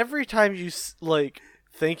 Every time you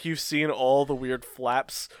think you've seen all the weird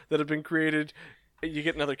flaps that have been created, you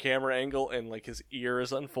get another camera angle and like his ear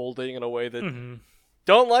is unfolding in a way that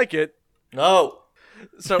don't like it. No.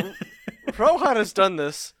 So Rohan has done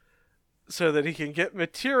this so that he can get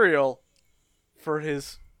material for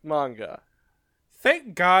his manga.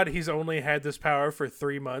 Thank God he's only had this power for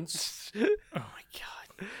 3 months. Oh my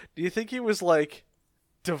god. Do you think he was like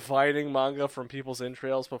dividing manga from people's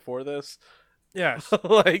entrails before this? Yes.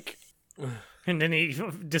 Like, And then he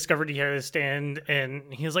discovered he had a stand,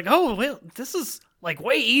 and he was like, "Oh, well, this is like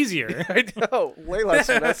way easier. I know, way less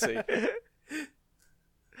messy.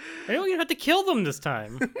 I don't even have to kill them this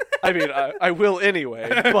time, I mean, I will anyway,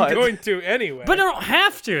 I'm but going to anyway. but I don't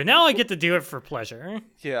have to. Now I get to do it for pleasure."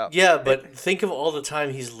 yeah. Yeah, but think of all the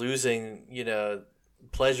time he's losing,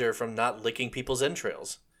 pleasure from not licking people's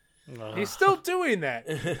entrails. He's still doing that.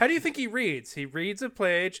 How do you think he reads? He reads a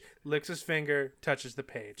page, licks his finger, touches the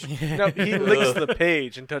page. No, he licks the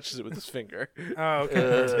page and touches it with his finger. Oh,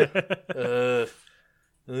 okay.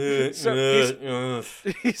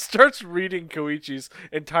 He starts reading Koichi's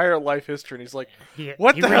entire life history, and he's like, He,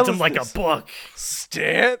 "What he the reads hell them is like this? a book.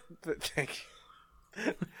 Stan? Thank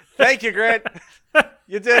you. Thank you, Grant.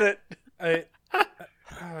 You did it.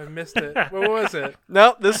 I missed it. What was it?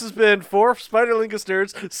 No, this has been 4 Spiderlingus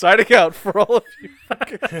nerds signing out for all of you.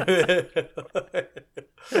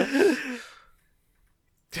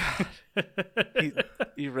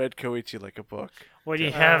 He read Koichi like a book. What do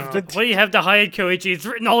you have? What do you have to hide, Koichi? It's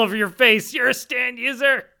written all over your face. You're a stand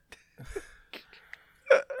user.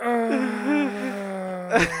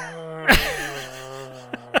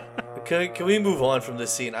 Can we move on from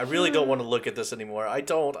this scene? I really don't want to look at this anymore. I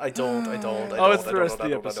don't. Oh, it's the rest of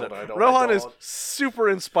the episode. Rohan is super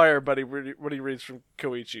inspired by what he reads from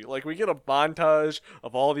Koichi. Like, we get a montage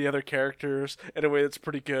of all the other characters in a way that's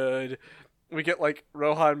pretty good. We get, like,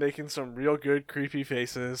 Rohan making some real good creepy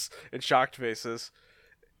faces and shocked faces.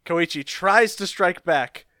 Koichi tries to strike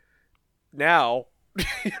back. Now,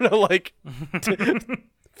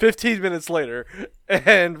 15 minutes later,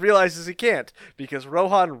 and realizes he can't, because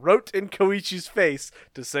Rohan wrote in Koichi's face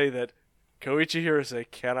to say that Koichi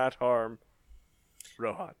Hirose cannot harm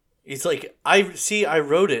Rohan. He's like, I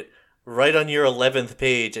wrote it right on your 11th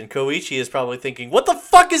page, and Koichi is probably thinking, what the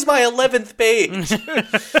fuck is my 11th page?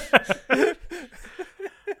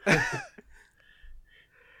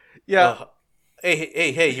 Yeah.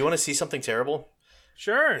 Hey, you want to see something terrible?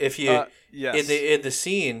 Sure. If you yes. in the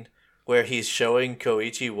scene where he's showing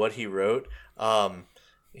Koichi what he wrote,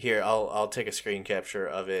 here I'll take a screen capture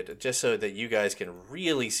of it just so that you guys can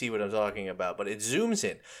really see what I'm talking about. But it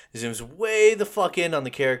zooms way the fuck in on the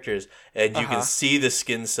characters, and you can see the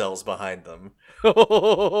skin cells behind them. Oh,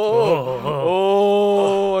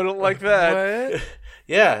 I don't like that. What?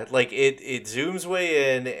 Yeah, like it zooms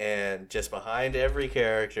way in, and just behind every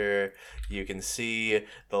character, you can see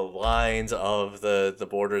the lines of the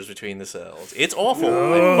borders between the cells. It's awful.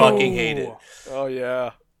 I fucking hate it. Oh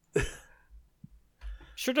yeah.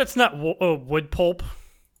 Sure, that's not wood pulp.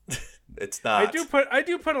 It's not. I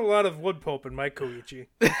do put a lot of wood pulp in my Koichi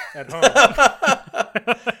at home.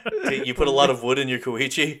 You put a lot of wood in your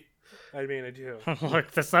Koichi? I mean, I do.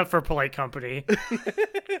 Look, that's not for polite company.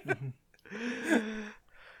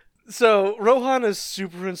 So Rohan is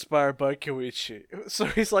super inspired by Koichi. So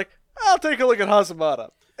he's like, I'll take a look at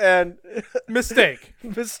Hazamata. And Mistake.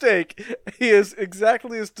 he is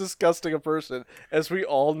exactly as disgusting a person as we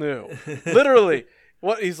all knew. Literally,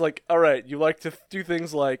 he's like, all right, you like to do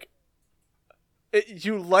things like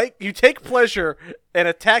you take pleasure in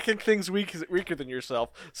attacking things weaker than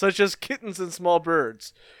yourself, such as kittens and small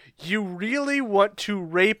birds. You really want to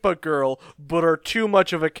rape a girl, but are too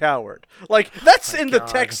much of a coward. Like, that's in the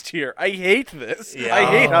text here. I hate this. Yeah. I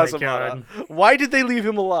hate Oh my Hazamata. Why did they leave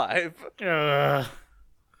him alive? I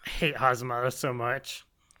hate Hazamata so much.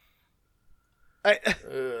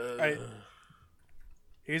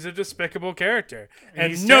 He's a despicable character.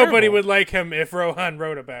 And He's nobody terrible. would like him if Rohan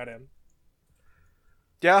wrote about him.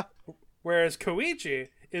 Yeah. Whereas Koichi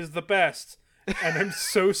is the best. And I'm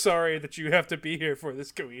so sorry that you have to be here for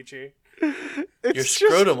this, Koichi. Your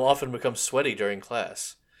scrotum often becomes sweaty during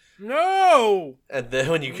class. No! And then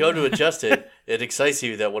when you go to adjust it, it excites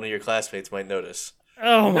you that one of your classmates might notice.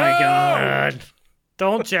 Oh my No! god.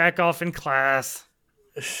 Don't jack off in class.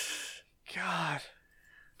 God.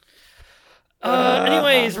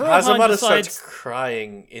 Anyways, Rohan Hazamata decides... starts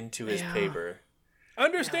crying into his paper.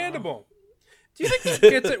 Understandable. Do you think he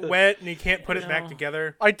gets it wet and he can't put it back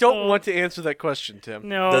together? I don't want to answer that question, Tim.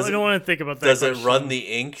 No, Does I don't it- want to think about that. Does it question. run the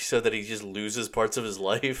ink so that he just loses parts of his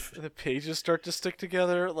life? The pages start to stick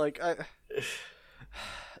together. Like,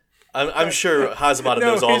 I'm sure Hazamata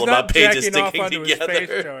No, knows all he's about not pages jacking off sticking onto his together.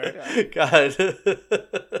 face, God.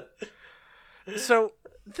 So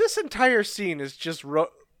this entire scene is just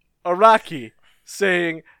Araki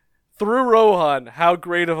saying, through Rohan how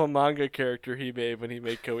great of a manga character he made when he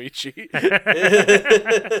made Koichi.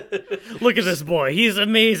 Look at this boy. He's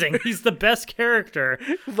amazing. He's the best character.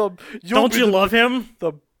 You'll Don't be you the- love him?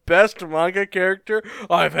 The best manga character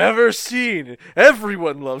I've ever seen.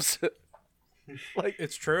 Everyone loves it. Like,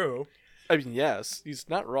 It's true. I mean, yes, he's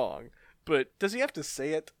not wrong, but does he have to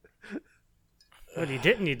say it? What he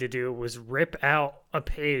didn't need to do was rip out a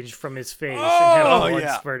page from his face and Oh, have blood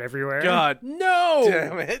yeah. spurt everywhere. God No.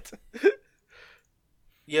 damn it.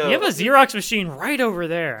 Yo, You have a Xerox machine right over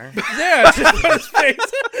there. Yeah, just on his face.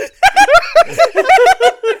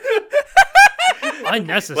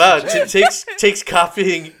 Unnecessary. wow, it takes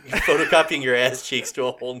photocopying your ass cheeks to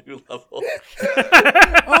a whole new level.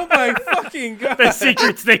 Oh my fucking god. The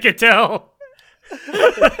secrets they could tell.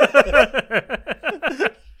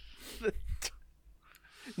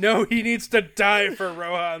 No, he needs to die for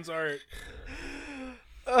Rohan's art.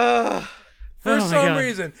 For Oh my some God.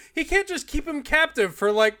 reason. He can't just keep him captive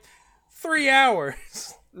for like 3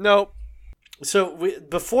 hours. Nope. So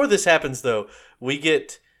before this happens, though, we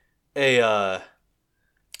get a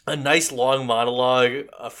nice long monologue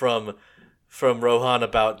from Rohan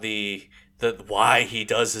about the why he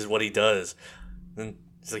does what he does. And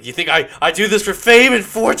he's like, "You think I do this for fame and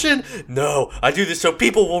fortune? No, I do this so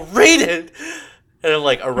people will read it." And I'm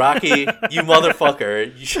like, "Araki, you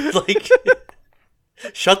motherfucker, you should like."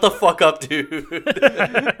 Shut the fuck up, dude.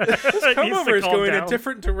 Come over is calm going down. a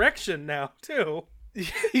different direction now, too.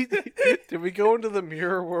 Did we go into the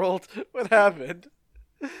mirror world? What happened?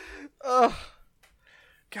 Ugh.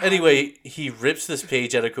 God. Anyway, he rips this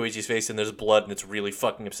page out of Koichi's face and there's blood and it's really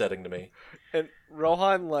fucking upsetting to me. And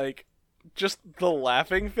Rohan, like, just the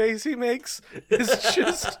laughing face he makes is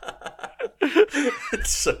just...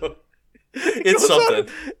 It's goes something.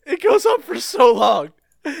 It goes on for so long.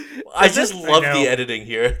 I just love know. the editing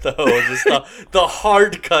here, though. Just the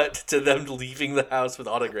hard cut to them leaving the house with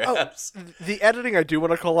autographs. The editing I do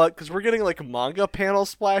want to call out, because we're getting, like, manga panel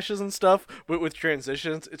splashes and stuff with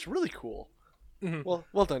transitions. It's really cool. Mm-hmm.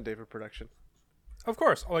 Well done, David Production. Of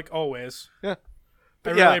course, like always. Yeah. I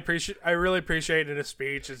But really appreciate in his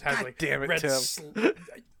speech it has God like damn it, red Tim.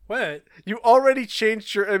 What? You already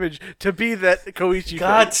changed your image to be that Koichi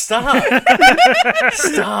God, face. stop.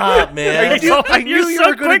 Stop, man. I knew You're you so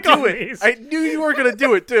were going quick to do on it. these. I knew you were going to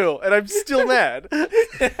do it, too, and I'm still mad. Oh,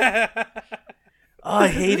 I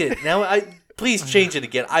hate it. Now, please change it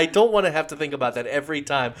again. I don't want to have to think about that every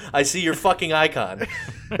time I see your fucking icon.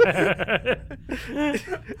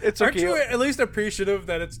 It's Aren't okay. you at least appreciative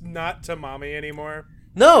that it's not Tamami anymore?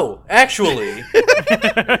 No, actually.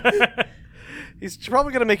 He's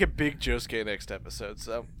probably going to make a big Josuke next episode,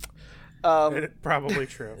 so... Probably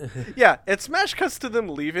true. Yeah, and Smash cuts to them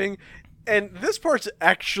leaving, and this part's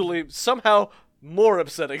actually somehow more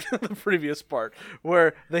upsetting than the previous part,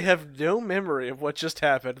 where they have no memory of what just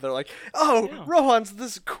happened. They're like, oh, Rohan's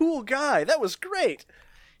this cool guy. That was great.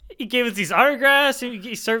 He gave us these autographs.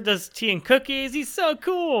 He served us tea and cookies. He's so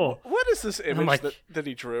cool. What is this image like- that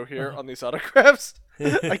he drew here on these autographs?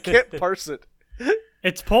 I can't parse it.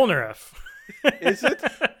 It's Polnareff. Is it?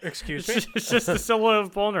 Excuse me. It's just the silhouette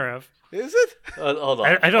of Polnareff. Is it? Hold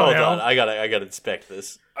on. I don't Hold know. on. I gotta inspect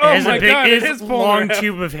this. Oh It has my a big, god, it it is is long Polnareff.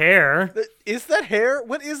 tube of hair. Is that hair?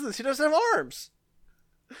 What is this? He doesn't have arms.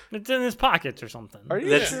 It's in his pockets or something. Are you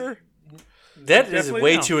That's- sure? That is Definitely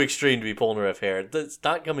way no. too extreme to be Polnareff hair. That's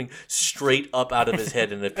not coming straight up out of his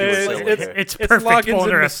head in a pure It's, silver it's, hair. It's it's perfect Loggins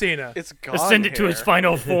and Polnareff. Messina. It's gone. Ascend it to its hair.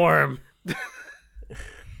 final form.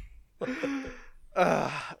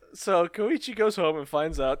 So Koichi goes home and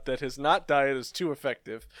finds out that his not diet is too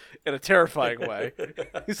effective in a terrifying way.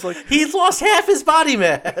 He's like, He lost half his body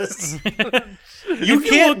mass. You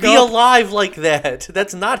can't look be up- alive like that.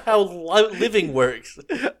 That's not how living works.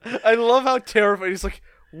 I love how terrified. He's like,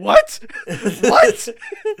 what? What?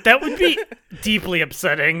 That would be deeply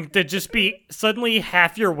upsetting to just be suddenly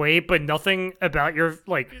half your weight, but nothing about your,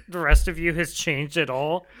 like, the rest of you has changed at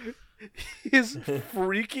all. He's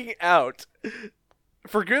freaking out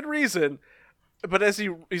for good reason. But as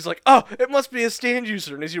he's like, oh, it must be a stand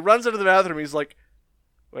user. And as he runs into the bathroom, he's like,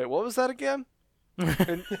 wait, what was that again?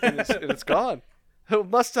 And it's gone. It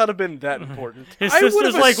must not have been that important. His I would've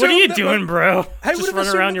sister's like, what are you assumed that, doing, bro? I Just would have run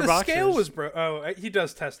assumed around that your the boxers. scale was he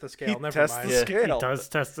does test the scale. He Never tests mind. the Yeah. scale. He does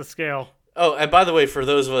test the scale. Oh, and by the way, for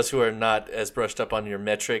those of us who are not as brushed up on your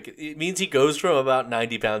metric, it means he goes from about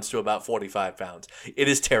 90 pounds to about 45 pounds. It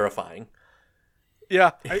is terrifying.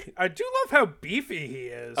 Yeah. I do love how beefy he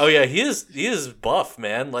is. Oh yeah, he is buff,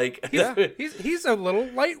 man. Like He's a little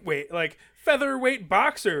lightweight, like featherweight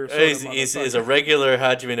boxer. Sort he's, of he's a regular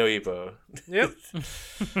Hajime no Ippo.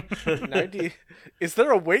 Yep. 90. Is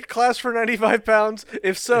there a weight class for 95 pounds?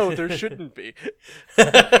 If so, there shouldn't be.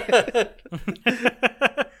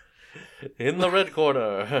 In the red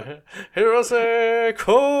corner, Hirose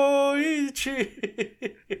Koichi.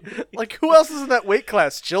 Like, who else is in that weight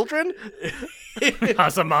class? Children?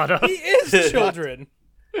 Hazamada. He is children.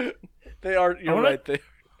 They are. You're wanna- right.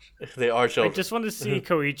 They are I children. just want to see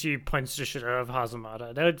Koichi punch the shit out of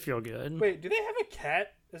Hazamada. That would feel good. Wait, do they have a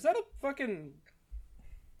cat? Is that a fucking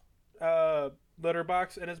litter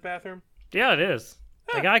box in his bathroom? Yeah, it is.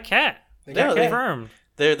 They got a cat. Yeah, Confirmed.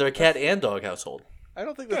 they're a cat and dog household. I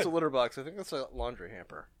don't think that's Good. a litter box. I think that's a laundry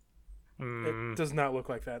hamper. It does not look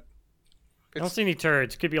like that. I don't see any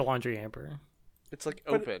turds. Could be a laundry hamper. It's like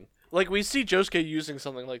open. Like we see Josuke using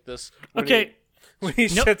something like this. when Okay, When he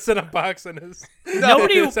shits in a box in his,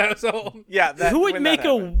 Nobody- in his household. Yeah. That, who would when that make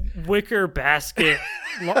a happened. wicker basket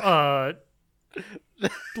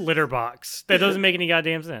litter box? That doesn't make any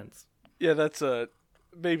goddamn sense. Yeah, that's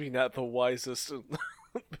maybe not the wisest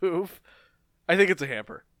move. I think it's a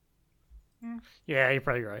hamper. Yeah, you're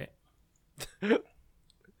probably right.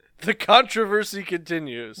 The controversy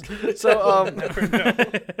continues. So,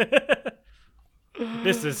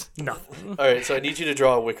 This is nothing. All right, so I need you to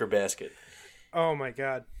draw a wicker basket. Oh my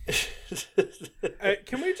god.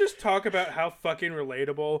 Can we just talk about how fucking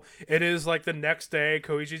relatable it is? Like the next day,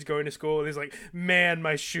 Koichi's going to school and he's like, "Man,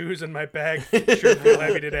 my shoes and my bag sure feel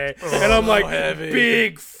heavy today." And I'm like,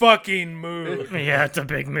 "Big fucking mood." Yeah, it's a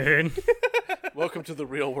big mood. welcome to the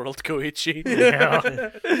real world, Koichi.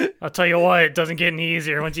 Yeah. I'll tell you what, it doesn't get any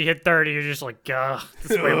easier. Once you hit 30, you're just like, "Gah,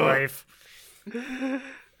 this is my life."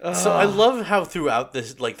 So I love how throughout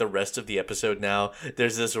this, like the rest of the episode now,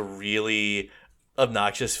 there's this really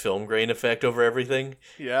obnoxious film grain effect over everything.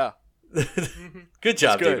 Yeah. Good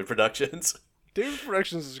job, good. David Productions. David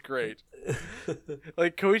Productions is great.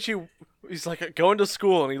 Like Koichi, he's like going to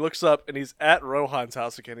school and he looks up and he's at Rohan's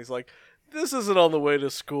house again. He's like, "This isn't on the way to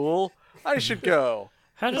school. I should go."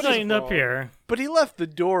 How did This I is end up wrong. here? But he left the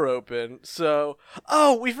door open, so...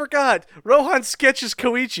 Oh, we forgot! Rohan sketches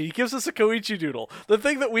Koichi. He gives us a Koichi doodle. The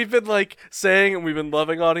thing that we've been, like, saying and we've been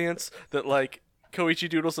loving, audience, that, like, Koichi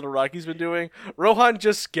doodles and Araki's been doing, Rohan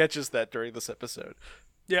just sketches that during this episode.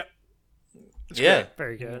 Yep. Yeah.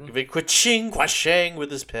 Very good. Big kwaching, kwashang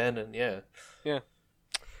with his pen, and yeah. Yeah.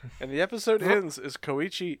 And the episode ends as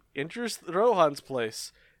Koichi enters Rohan's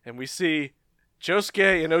place, and we see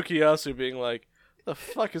Josuke and Okuyasu being like, "The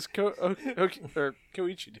fuck is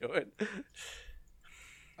Koichi doing?"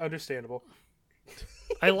 Understandable.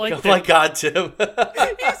 I like Oh that. my god, Tim.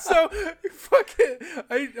 He's so fucking.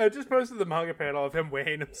 I just posted the manga panel of him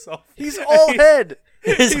weighing himself. He's all head!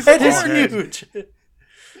 His head is all head. huge.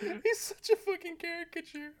 He's such a fucking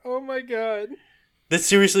caricature. Oh my god. This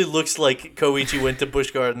seriously looks like Koichi went to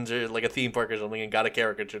Busch Gardens or like a theme park or something and got a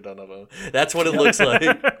caricature done of him. That's what it looks like.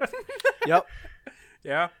 Yep.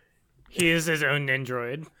 Yeah. He is his own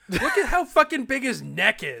Nindroid. Look at how fucking big his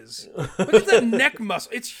neck is. Look at the neck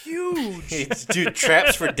muscle. It's huge. It's, dude,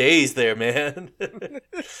 traps for days there, man.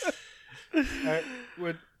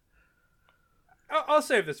 I'll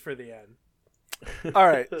save this for the end. All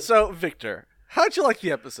right, so Victor, how'd you like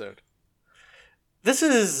the episode? This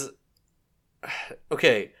is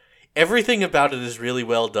okay. Everything about it is really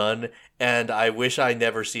well done, and I wish I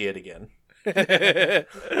never see it again.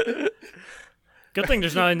 Good thing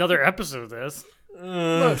there's not another episode of this.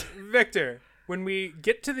 Look, Victor, when we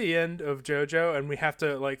get to the end of JoJo and we have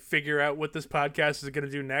to like figure out what this podcast is going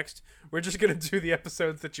to do next, we're just going to do the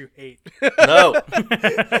episodes that you hate No.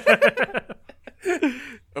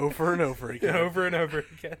 Over and over again. over and over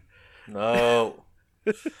again. No.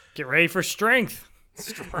 Get ready for strength.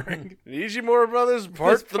 Nijimura Brothers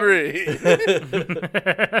Part 3.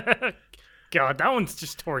 God, that one's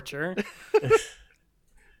just torture.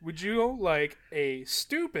 Would you like a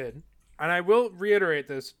stupid, and I will reiterate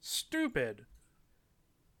this, stupid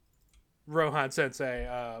Rohan Sensei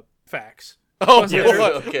facts? Oh, Yeah.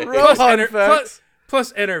 Okay. Rohan facts.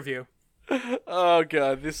 Plus interview. Oh,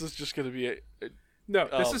 God, this is just going to be a No,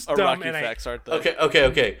 this is dumb Iraqi and facts, aren't they?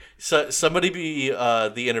 Okay. So somebody be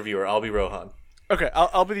the interviewer. I'll be Rohan. Okay,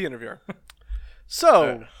 I'll be the interviewer.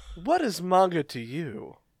 So, what is manga to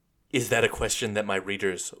you? Is that a question that my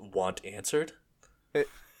readers want answered?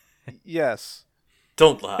 Yes.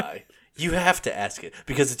 Don't lie. You have to ask it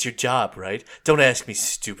because it's your job, right? Don't ask me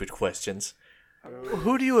stupid questions.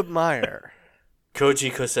 Who do you admire?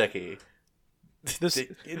 Koji Koseki, This the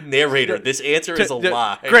narrator. This answer is a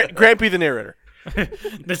lie. Grant be the narrator.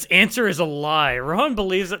 This answer is a lie. Rohan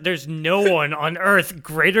believes that there's no one on Earth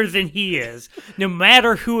greater than he is. No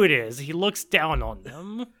matter who it is, he looks down on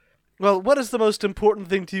them. Well, what is the most important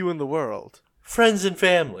thing to you in the world? Friends and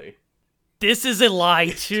family. This is a lie,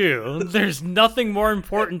 too. There's nothing more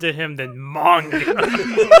important to him than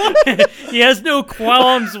manga. He has no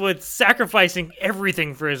qualms with sacrificing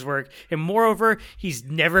everything for his work, and moreover, he's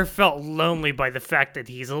never felt lonely by the fact that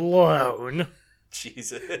he's alone.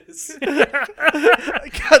 Jesus.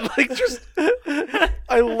 God, like, just...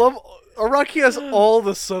 I love... Araki has all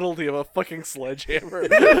the subtlety of a fucking sledgehammer.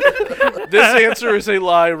 This answer is a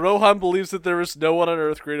lie. Rohan believes that there is no one on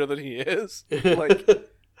Earth greater than he is. Like...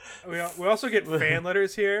 We also get fan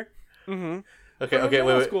letters here. Okay, From a okay,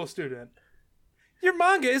 middle wait. school student. Your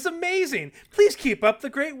manga is amazing. Please keep up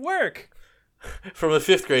the great work. From a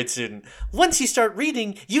 5th grade student. Once you start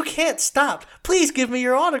reading, you can't stop. Please give me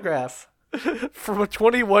your autograph. From a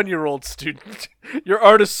 21-year-old student. Your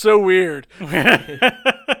art is so weird.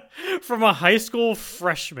 From a high school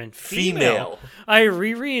freshman, female. I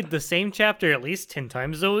reread the same chapter at least 10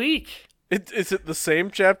 times a week. Is it the same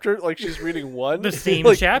chapter? Like she's reading one? The same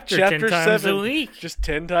Like, chapter 10 times 7, a week. Just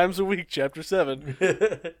 10 times a week, chapter 7.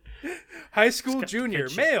 High school junior,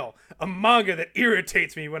 picture. male. A manga that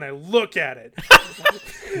irritates me when I look at it.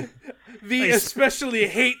 Especially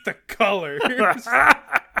hate the colors.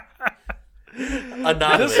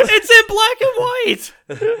 Anonymous. It's in black and white.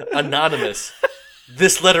 Anonymous.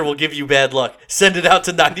 This letter will give you bad luck. Send it out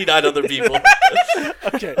to 99 other people.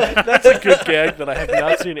 Okay, that's a good gag that I have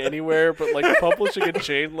not seen anywhere, but like publishing a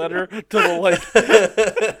chain letter to the like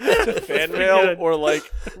to fan mail or like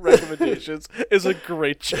recommendations is a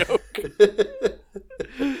great joke.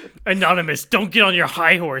 Anonymous, don't get on your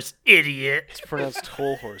high horse, idiot. It's pronounced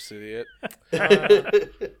whole horse, idiot.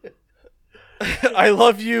 I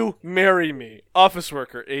love you, marry me. Office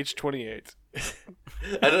worker, age 28.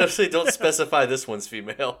 I don't say don't specify this one's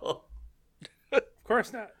female. Of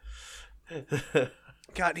course not.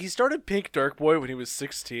 God, he started Pink Dark Boy when he was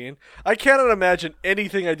 16. I cannot imagine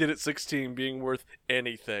anything I did at 16 being worth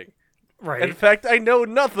anything. Right. In fact, I know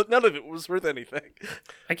none of it was worth anything.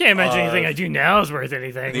 I can't imagine anything I do now is worth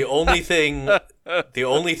anything. The only thing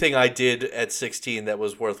I did at 16 that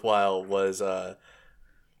was worthwhile was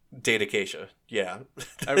date Acacia. Yeah.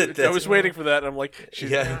 I was waiting for that, and I'm like,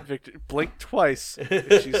 she's Yeah. convicted. Blink twice.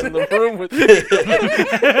 She's in the room with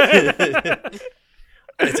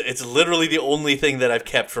It's literally the only thing that I've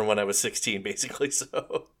kept from when I was 16, basically.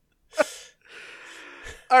 So,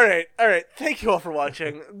 All right. Thank you all for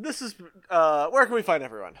watching. This is where can we find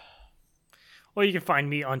everyone? Well, you can find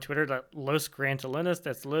me on Twitter at Los Grantalunas.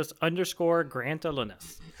 That's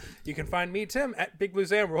Los_Grantalunas. You can find me, Tim, at Big Blue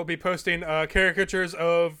Zam, where we'll be posting caricatures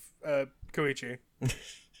of Koichi. in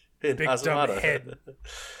Big dumb Azumata. head.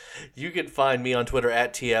 You can find me on Twitter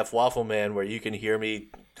at TF Waffleman, where you can hear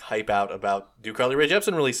me hype out about New Carly Rae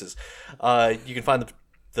Jepsen releases. You can find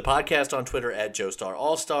the podcast on Twitter at Joestar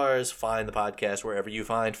All-Stars. Find the podcast wherever you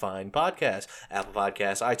find podcasts. Apple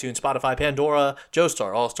Podcasts, iTunes, Spotify, Pandora,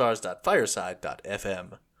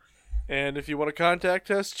 joestarallstars.fireside.fm. And if you want to contact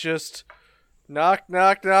us, just knock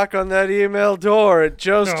on that email door at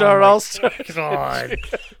Joestar All-Star. God.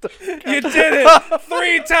 You did it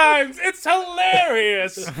 3 times. It's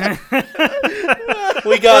hilarious.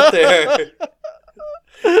 We got there.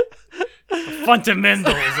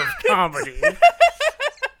 Fundamentals of comedy.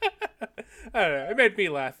 I don't know. It made me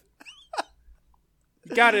laugh.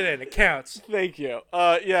 You got it in. It counts. Thank you.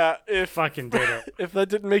 Yeah, if Fucking did it. if that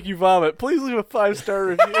didn't make you vomit, please leave a 5-star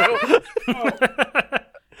review.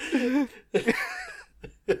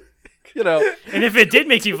 You know, And if it did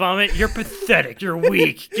make you vomit, you're pathetic. You're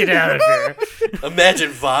weak. Get out of here.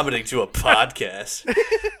 Imagine vomiting to a podcast.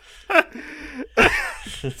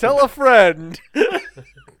 tell a friend.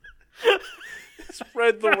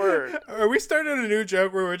 Spread the word. Are we starting a new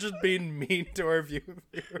joke where we're just being mean to our viewers?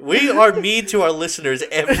 We are mean to our listeners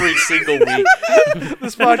every single week.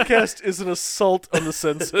 This podcast is an assault on the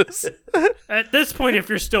senses. At this point, if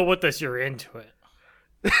you're still with us, you're into it.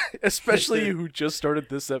 Especially you who just started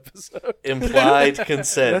this episode. Implied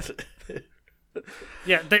consent.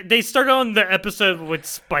 Yeah, they started on the episode with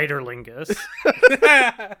Spiderlingus.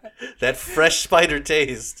 That fresh spider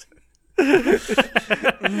taste. But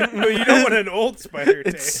you don't want an old spider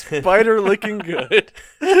It's taste. spider licking good.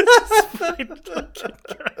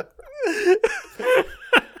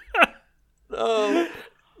 No.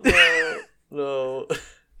 No.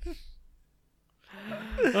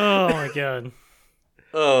 Oh my god.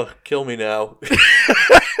 Oh, kill me now.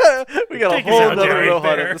 We got a Take us whole out, nother Jerry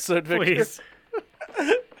Rohan Bear, episode, Victor. Please.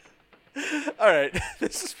 All right,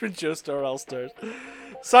 this has been Joe Star All Stars.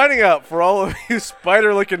 Signing out for all of you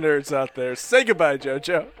spider-looking nerds out there. Say goodbye,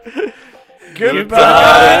 JoJo.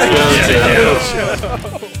 Goodbye,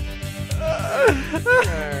 JoJo.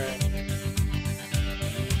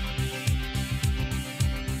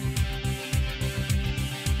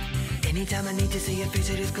 Anytime I need to see a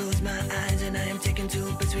face, I just close my eyes and I am taken to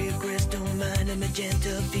a place where your crystal mind and magenta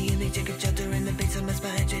feeling take a shelter in the base of my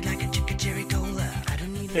spine, straight like a chicken cherry cola. I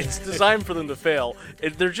don't need It's designed for them to fail.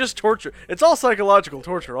 They're just torture. It's all psychological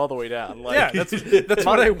torture all the way down. Like, Yeah, that's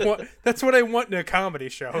what I want. That's what I want in a comedy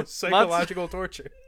show. Psychological torture.